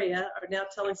Bay Area are now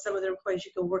telling some of their employees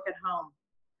you can work at home.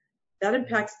 That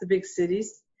impacts the big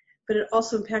cities, but it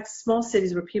also impacts small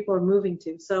cities where people are moving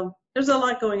to. So there's a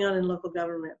lot going on in local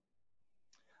government.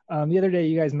 The other day,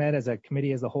 you guys met as a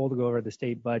committee as a whole to go over the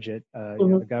state budget.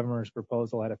 The governor's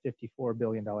proposal had a $54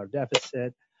 billion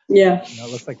deficit. Yeah.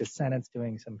 It looks like the Senate's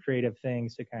doing some creative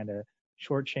things to kind of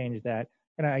shortchange that.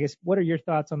 And I guess, what are your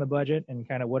thoughts on the budget, and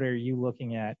kind of what are you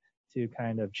looking at to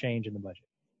kind of change in the budget?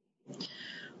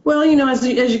 Well, as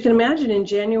you can imagine, in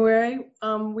January,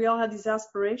 we all had these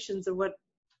aspirations of what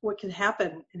could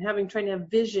happen, and trying to have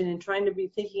vision and trying to be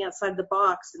thinking outside the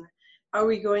box, and how are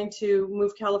we going to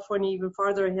move California even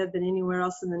farther ahead than anywhere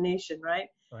else in the nation, right?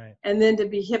 Right. And then to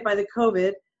be hit by the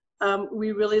COVID,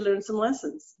 we really learned some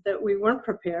lessons that we weren't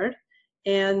prepared,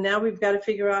 and now we've got to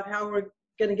figure out how we're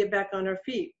going to get back on our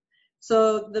feet.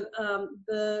 So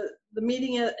the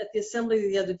meeting at the Assembly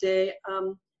the other day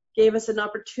gave us an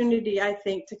opportunity, I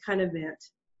think, to kind of vent.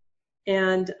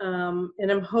 And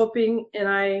I'm hoping, and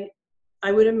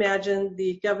I would imagine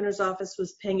the governor's office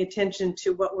was paying attention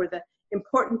to what were the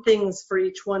important things for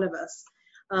each one of us.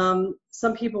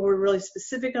 Some people were really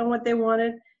specific on what they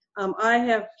wanted. I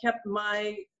have kept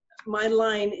my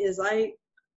line is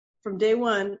from day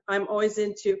one, I'm always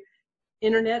into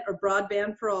internet or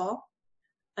broadband for all,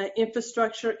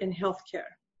 infrastructure, and healthcare.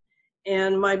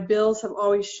 And my bills have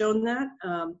always shown that.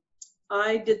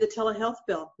 I did the telehealth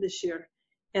bill this year,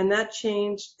 and that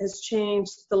has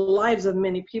changed the lives of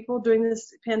many people during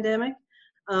this pandemic.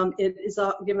 It is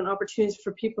given opportunities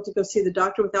for people to go see the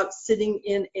doctor without sitting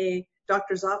in a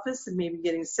doctor's office and maybe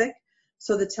getting sick.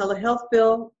 So the telehealth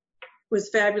bill was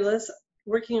fabulous.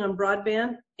 Working on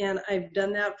broadband, and I've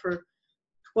done that for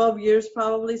 12 years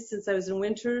probably since I was in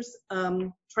Winters,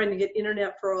 trying to get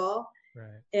internet for all.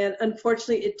 Right. And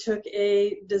unfortunately, it took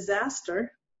a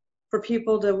disaster for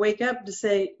people to wake up to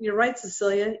say, you're right,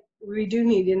 Cecilia, we do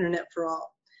need internet for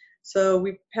all. So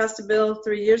we passed a bill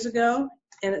 3 years ago,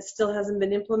 and it still hasn't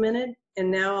been implemented.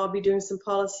 And now I'll be doing some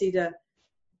policy to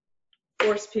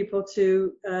force people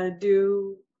to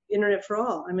do internet for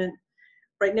all. I mean,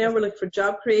 right now we're looking for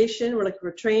job creation, we're looking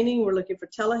for training, we're looking for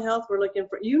telehealth, we're looking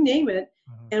for, you name it,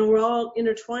 and we're all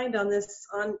intertwined on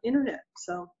internet.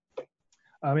 So.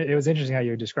 It was interesting how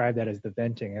you described that as the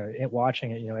venting.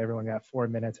 Watching it, everyone got 4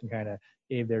 minutes and kind of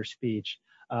gave their speech.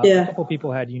 A couple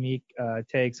people had unique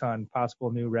takes on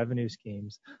possible new revenue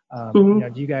schemes.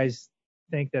 Do you guys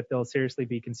think that they'll seriously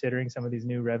be considering some of these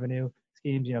new revenue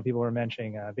schemes? People were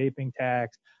mentioning vaping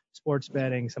tax, sports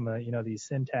betting, some of these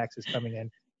sin taxes coming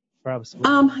in.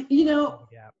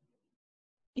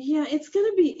 Yeah, it's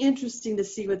going to be interesting to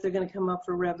see what they're going to come up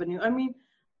for revenue. I mean,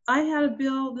 I had a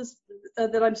bill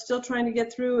that I'm still trying to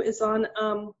get through is on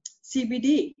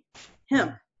CBD,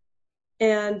 hemp.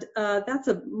 And that's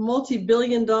a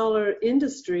multi-billion-dollar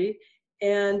industry,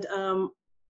 and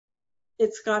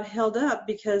it's got held up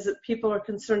because people are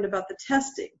concerned about the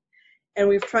testing. And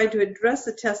we've tried to address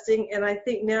the testing, and I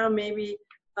think now maybe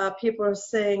people are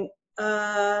saying,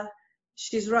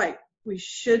 she's right. We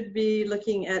should be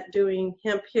looking at doing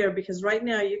hemp here, because right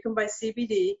now you can buy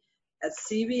CBD at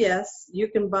CVS, you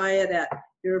can buy it at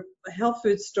your health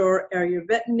food store or your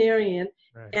veterinarian,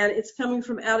 right. And it's coming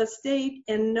from out of state,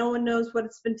 and no one knows what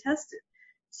it's been tested.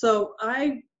 So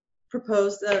I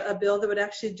proposed a bill that would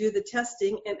actually do the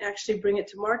testing and actually bring it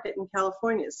to market in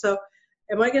California. So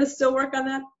am I going to still work on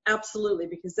that? Absolutely,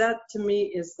 because that to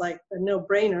me is like a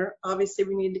no-brainer. Obviously,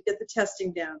 we need to get the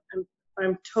testing down.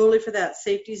 I'm totally for that.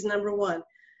 Safety is number one.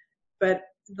 But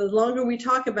the longer we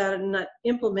talk about it and not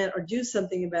implement or do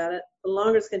something about it, the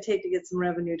longer it's going to take to get some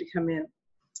revenue to come in.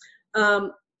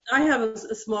 I have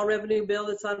a small revenue bill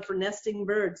that's on for nesting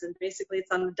birds, and basically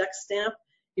it's on the duck stamp.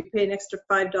 You pay an extra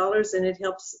 $5, and it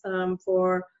helps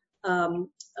for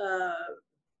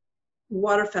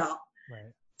waterfowl.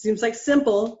 Right. Seems like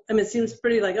simple. I mean, it seems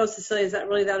pretty like, oh, Cecilia, is that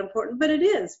really that important? But it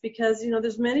is, because,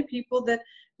 there's many people that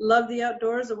love the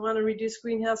outdoors and want to reduce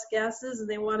greenhouse gases, and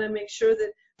they want to make sure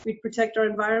that we protect our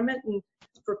environment. And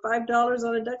for $5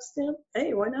 on a duck stamp,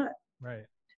 hey, why not? Right.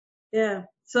 Yeah.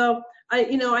 So I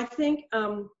think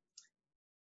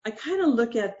I kind of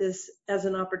look at this as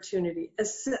an opportunity.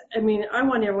 I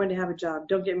want everyone to have a job.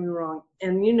 Don't get me wrong.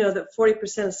 And that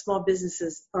 40% of small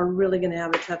businesses are really going to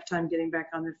have a tough time getting back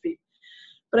on their feet.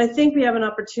 But I think we have an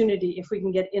opportunity if we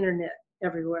can get internet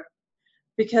everywhere.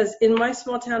 Because in my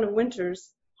small town of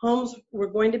Winters, homes were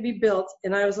going to be built,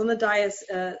 and I was on the dais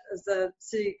as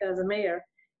a mayor,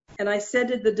 and I said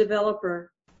to the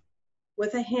developer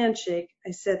with a handshake,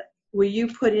 I said, will you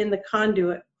put in the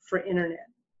conduit for internet?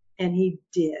 And he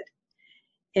did.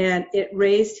 And it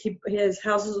raised, his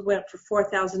houses went for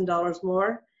 $4,000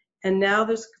 more. And now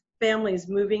there's families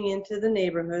moving into the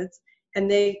neighborhoods, and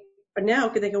they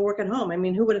can work at home. I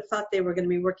mean, who would have thought they were going to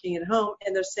be working at home?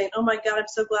 And they're saying, oh my God, I'm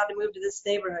so glad to move to this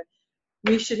neighborhood.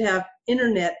 We should have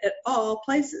internet at all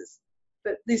places.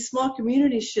 But these small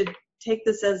communities should take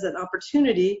this as an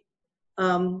opportunity,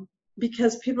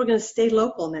 because people are going to stay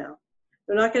local now.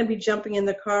 They're not going to be jumping in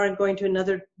the car and going to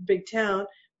another big town.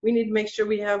 We need to make sure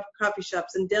we have coffee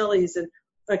shops and delis and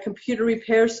computer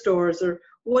repair stores or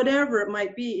whatever it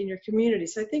might be in your community.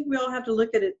 So I think we all have to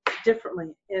look at it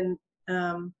differently. And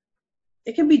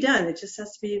it can be done. It just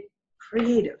has to be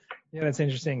creative. Yeah, that's an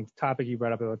interesting topic you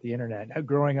brought up about the internet.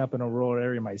 Growing up in a rural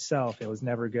area myself, it was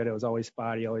never good. It was always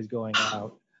spotty, always going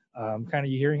out. Kind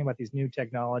of you hearing about these new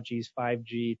technologies,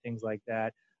 5G, things like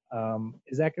that.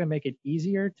 Is that going to make it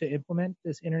easier to implement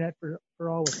this internet for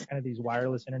all with kind of these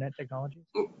wireless internet technologies?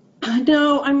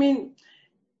 No, I mean,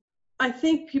 I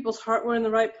think people's heart were in the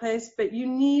right place, but you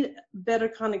need better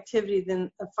connectivity than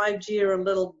a 5G or a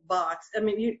little box. I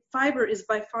mean, fiber is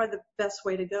by far the best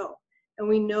way to go. And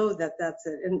we know that that's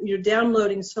it. And you're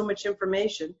downloading so much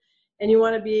information, and you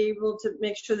want to be able to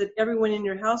make sure that everyone in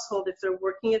your household, if they're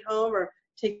working at home or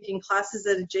taking classes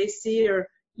at a JC or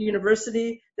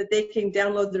university, that they can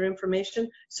download their information.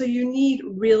 So you need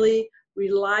really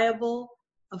reliable,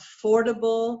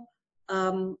 affordable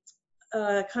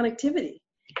connectivity.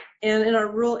 And in our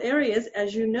rural areas,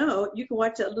 as you know, you can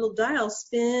watch that little dial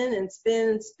spin and spin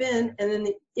and spin. And then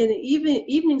in the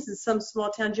evenings in some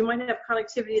small towns, you might have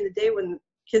connectivity in the day when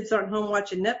kids aren't home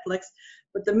watching Netflix.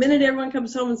 But the minute everyone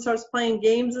comes home and starts playing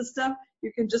games and stuff,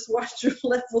 you can just watch your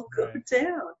level go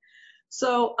down.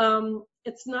 So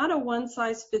it's not a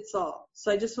one-size-fits-all.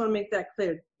 So I just want to make that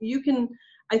clear.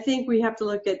 I think we have to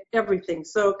look at everything.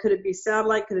 So could it be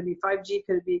satellite? Could it be 5G?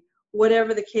 Could it be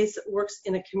whatever the case that works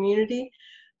in a community?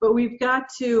 But we've got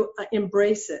to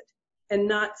embrace it and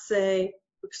not say,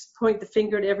 point the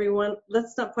finger at everyone.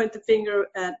 Let's not point the finger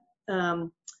at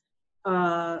some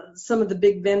of the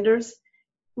big vendors.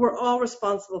 We're all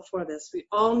responsible for this. We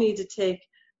all need to take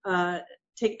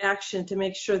action to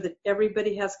make sure that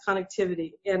everybody has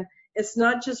connectivity. And it's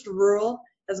not just rural,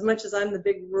 as much as I'm the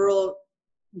big rural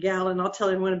gal, and I'll tell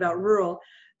everyone about rural.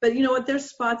 But you know what? There's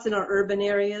spots in our urban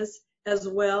areas as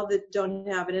well that don't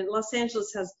have it. And Los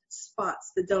Angeles has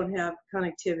spots that don't have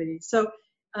connectivity. So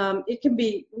it can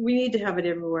be, we need to have it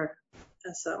everywhere.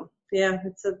 So yeah,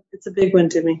 it's a big one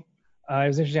to me. It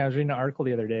was interesting. I was reading an article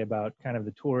the other day about kind of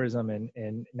the tourism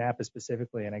in Napa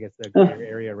specifically, and I guess the greater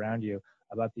area around you,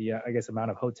 about the,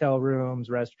 amount of hotel rooms,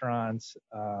 restaurants,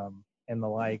 and the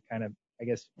like, kind of,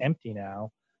 empty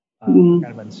now, kind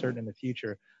of uncertain in the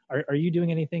future. Are you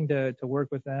doing anything to work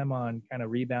with them on kind of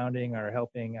rebounding or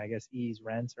helping, ease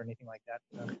rents or anything like that?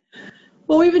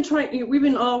 Well, we've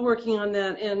been all working on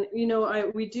that. And,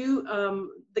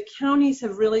 the counties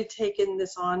have really taken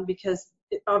this on because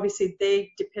obviously they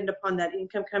depend upon that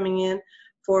income coming in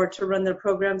to run their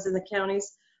programs in the counties.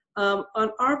 On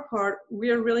our part,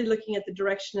 we're really looking at the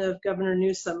direction of Governor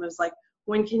Newsom. It's like,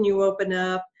 when can you open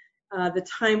up, the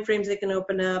time frames they can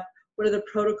open up, what are the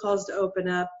protocols to open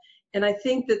up? And I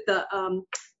think that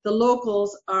the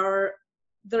locals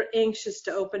they're anxious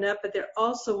to open up, but they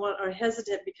also are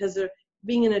hesitant because they're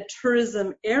being in a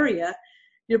tourism area.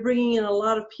 You're bringing in a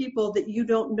lot of people that you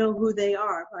don't know who they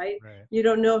are, right? You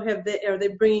don't know are they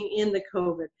bringing in the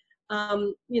COVID?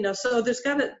 So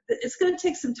it's going to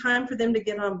take some time for them to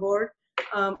get on board.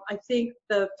 I think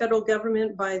the federal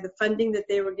government, by the funding that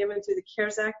they were given through the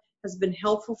CARES Act, has been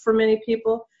helpful for many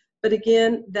people. But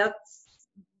again,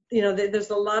 there's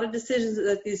a lot of decisions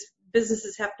that these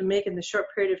businesses have to make in the short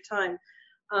period of time.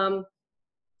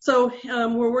 So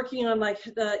we're working on like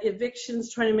the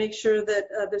evictions, trying to make sure that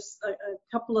there's a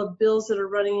couple of bills that are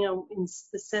running in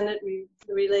the Senate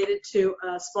related to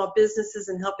small businesses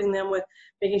and helping them with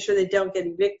making sure they don't get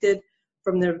evicted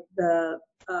from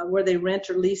where they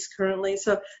rent or lease currently.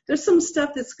 So there's some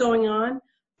stuff that's going on.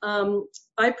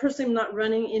 I personally am not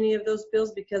running any of those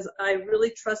bills because I really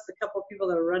trust a couple of people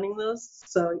that are running those.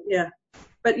 So yeah,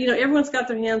 but everyone's got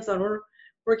their hands on. We're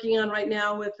working on right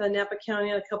now with Napa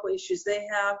County on a couple issues they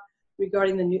have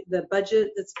regarding the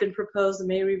budget that's been proposed, the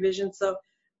May revision. So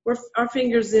our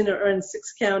fingers are in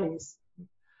 6 counties.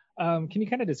 Can you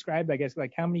kind of describe, I guess,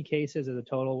 like how many cases as a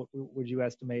total would you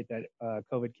estimate that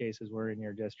COVID cases were in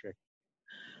your district?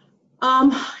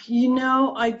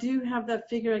 I do have that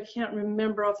figure. I can't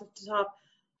remember off the top.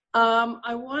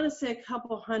 I want to say a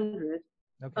couple hundred.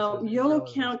 Okay, so Yolo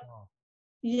County.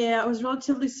 Yeah, it was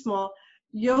relatively small.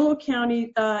 Yolo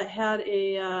County had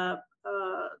a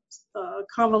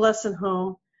convalescent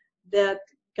home that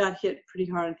got hit pretty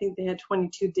hard. I think they had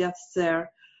 22 deaths there.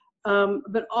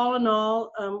 But all in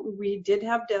all, we did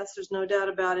have deaths. There's no doubt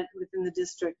about it within the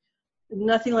district.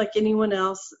 Nothing like anyone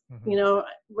else. Mm-hmm.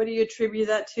 What do you attribute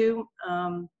that to?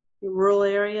 Rural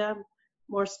area,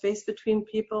 more space between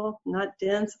people, not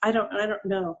dense. I don't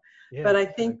know. Yeah, but I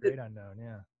think great unknown.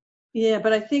 Yeah. Yeah,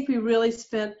 but I think we really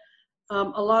spent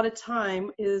a lot of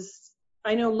time.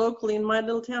 I know locally in my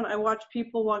little town, I watch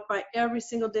people walk by every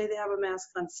single day. They have a mask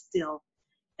on still,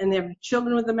 and they have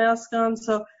children with the mask on.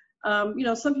 So,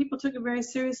 some people took it very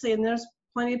seriously, and there's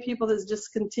plenty of people that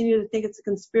just continue to think it's a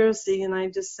conspiracy. And I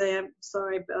just say, I'm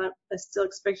sorry, but I still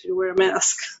expect you to wear a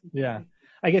mask. Yeah.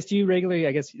 I guess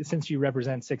since you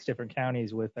represent 6 different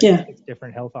counties with 6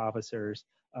 different health officers,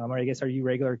 or I guess are you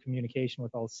regular communication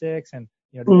with all 6 and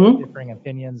Mm-hmm. differing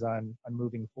opinions on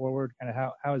moving forward? Kind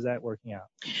of how is that working out?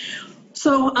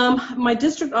 So my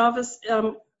district office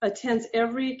attends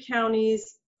every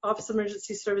county's Office of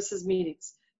Emergency Services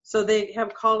meetings. So they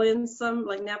have call-ins. Some,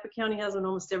 like Napa County has one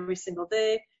almost every single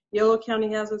day. Yolo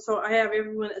County has one. So I have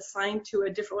everyone assigned to a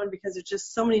different one because there's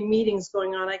just so many meetings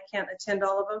going on. I can't attend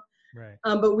all of them. Right.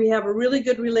 But we have a really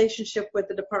good relationship with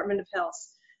the Department of Health.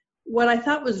 What I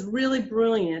thought was really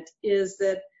brilliant is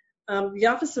that the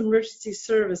Office of Emergency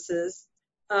Services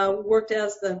worked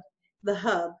as the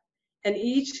hub, and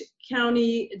each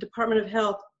county Department of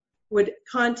Health would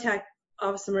contact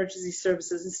Office of Emergency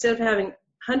Services. Instead of having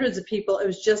hundreds of people, it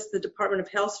was just the Department of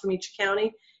Health from each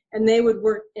county, and they would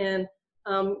work and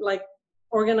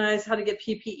organize how to get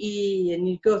PPE, and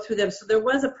you'd go through them. So there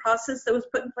was a process that was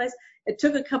put in place. It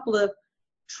took a couple of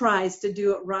tries to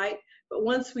do it right, but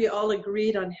once we all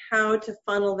agreed on how to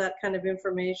funnel that kind of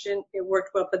information, it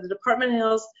worked well. But the Department of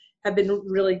Health have been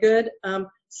really good.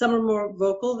 Some are more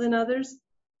vocal than others.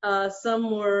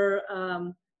 Some were,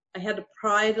 I had to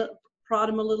prod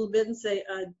them a little bit and say,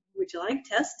 would you like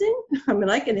testing? I mean,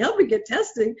 I can help you get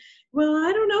testing. Well,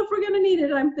 I don't know if we're going to need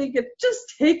it. I'm thinking, just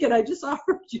take it. I just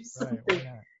offered you something.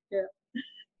 Right,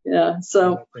 yeah.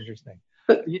 So that's interesting.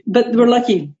 But we're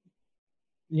lucky.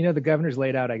 The governor's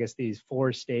laid out, I guess, these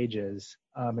 4 stages,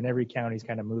 and every county's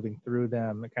kind of moving through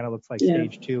them. It kind of looks like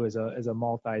stage 2 is a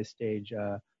multi-stage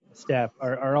step.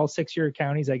 Are all 6 of your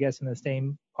counties, I guess, in the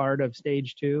same part of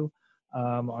stage 2?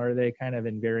 Are they kind of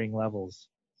in varying levels?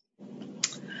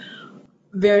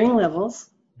 Varying levels.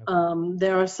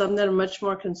 There are some that are much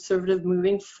more conservative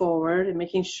moving forward and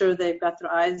making sure they've got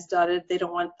their I's dotted. They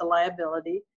don't want the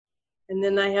liability. And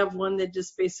then I have one that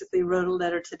just basically wrote a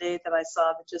letter today that I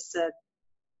saw that just said,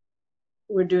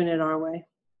 we're doing it our way.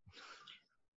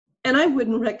 And I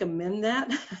wouldn't recommend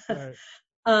that. Right.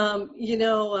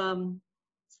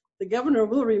 The governor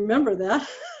will remember that.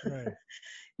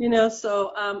 Right.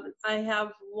 So I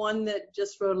have one that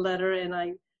just wrote a letter, and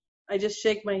I just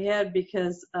shake my head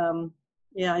because,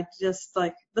 I just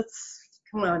like, let's,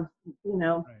 come on,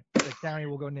 Right. The county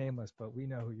will go nameless, but we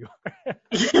know who you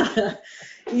are.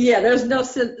 Yeah, there's no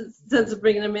sense of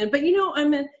bringing them in. But,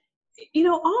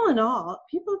 all in all,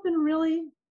 people have been really,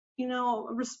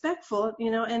 respectful,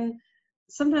 and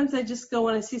sometimes I just go,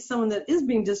 when I see someone that is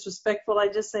being disrespectful, I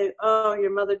just say, oh, your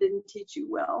mother didn't teach you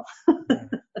well. That's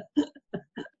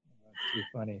too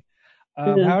funny.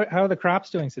 How are the crops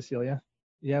doing, Cecilia?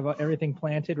 You have everything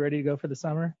planted, ready to go for the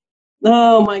summer?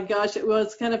 Oh my gosh. Well,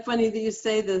 it's kind of funny that you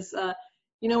say this.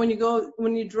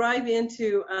 When you drive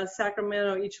into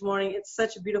Sacramento each morning, it's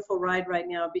such a beautiful ride right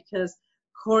now because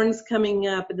corn's coming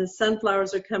up and the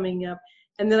sunflowers are coming up.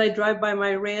 And then I drive by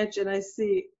my ranch and I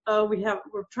see,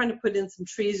 we're trying to put in some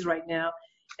trees right now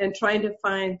and trying to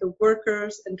find the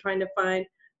workers and trying to find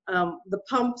the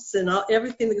pumps and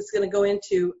everything that's going to go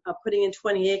into putting in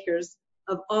 20 acres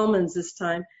of almonds this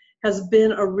time has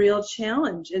been a real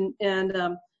challenge. And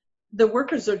the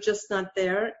workers are just not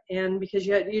there, and because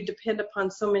you depend upon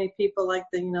so many people, like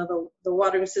the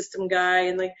watering system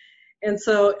guy, and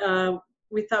so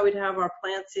we thought we'd have our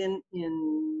plants in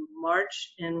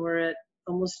March, and we're at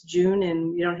almost June,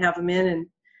 and you don't have them in, and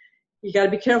you got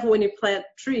to be careful when you plant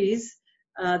trees.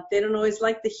 They don't always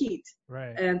like the heat,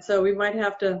 right? And so we might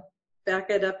have to back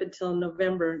it up until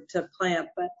November to plant,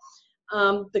 but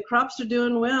the crops are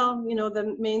doing well.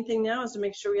 The main thing now is to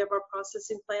make sure we have our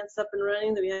processing plants up and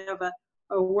running, that we have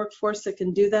a workforce that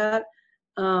can do that.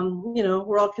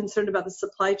 We're all concerned about the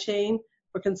supply chain.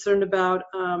 We're concerned about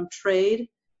trade.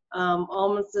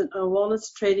 Almonds and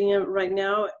walnuts trading right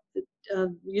now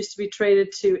used to be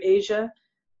traded to Asia,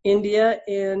 India,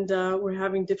 and we're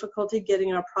having difficulty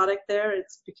getting our product there.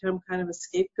 It's become kind of a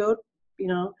scapegoat,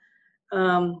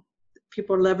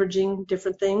 people are leveraging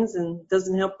different things, and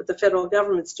doesn't help with the federal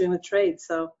government's doing the trade.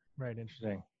 So right,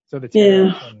 interesting. So the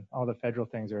tariffs and all the federal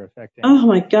things are affecting. Oh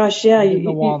my gosh, yeah. Even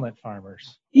the walnut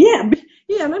farmers. Yeah,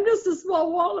 and I'm just a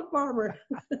small walnut farmer.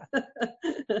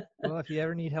 Well, if you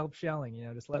ever need help shelling,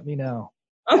 just let me know.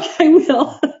 Okay, I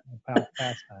will.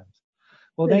 Pastimes.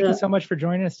 Well, thank you so much for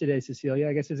joining us today, Cecilia.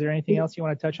 I guess, is there anything else you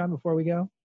want to touch on before we go?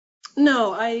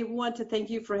 No, I want to thank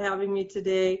you for having me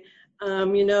today.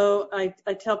 I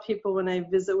tell people when I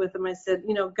visit with them, I said,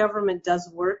 government does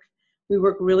work. We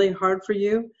work really hard for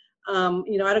you. I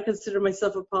don't consider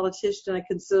myself a politician. I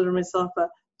consider myself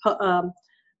a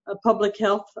public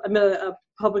health. I'm a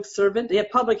public servant. Yeah,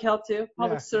 public health too.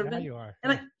 Public servant. You are.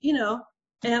 And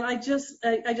I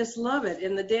just love it.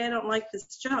 And the day I don't like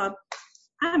this job,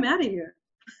 I'm out of here.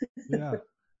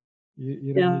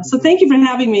 Yeah. So thank you for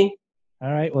having me.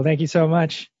 All right. Well, thank you so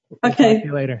much. Okay. We'll talk to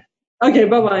you later. Okay.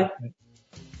 Bye-bye.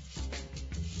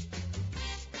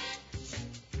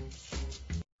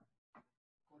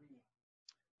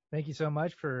 Thank you so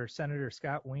much for Senator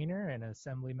Scott Wiener and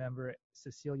Assembly Member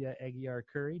Cecilia Aguiar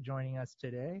Curry joining us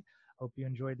today. Hope you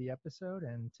enjoyed the episode,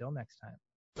 and until next time.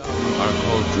 Are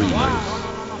called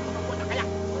dreamers.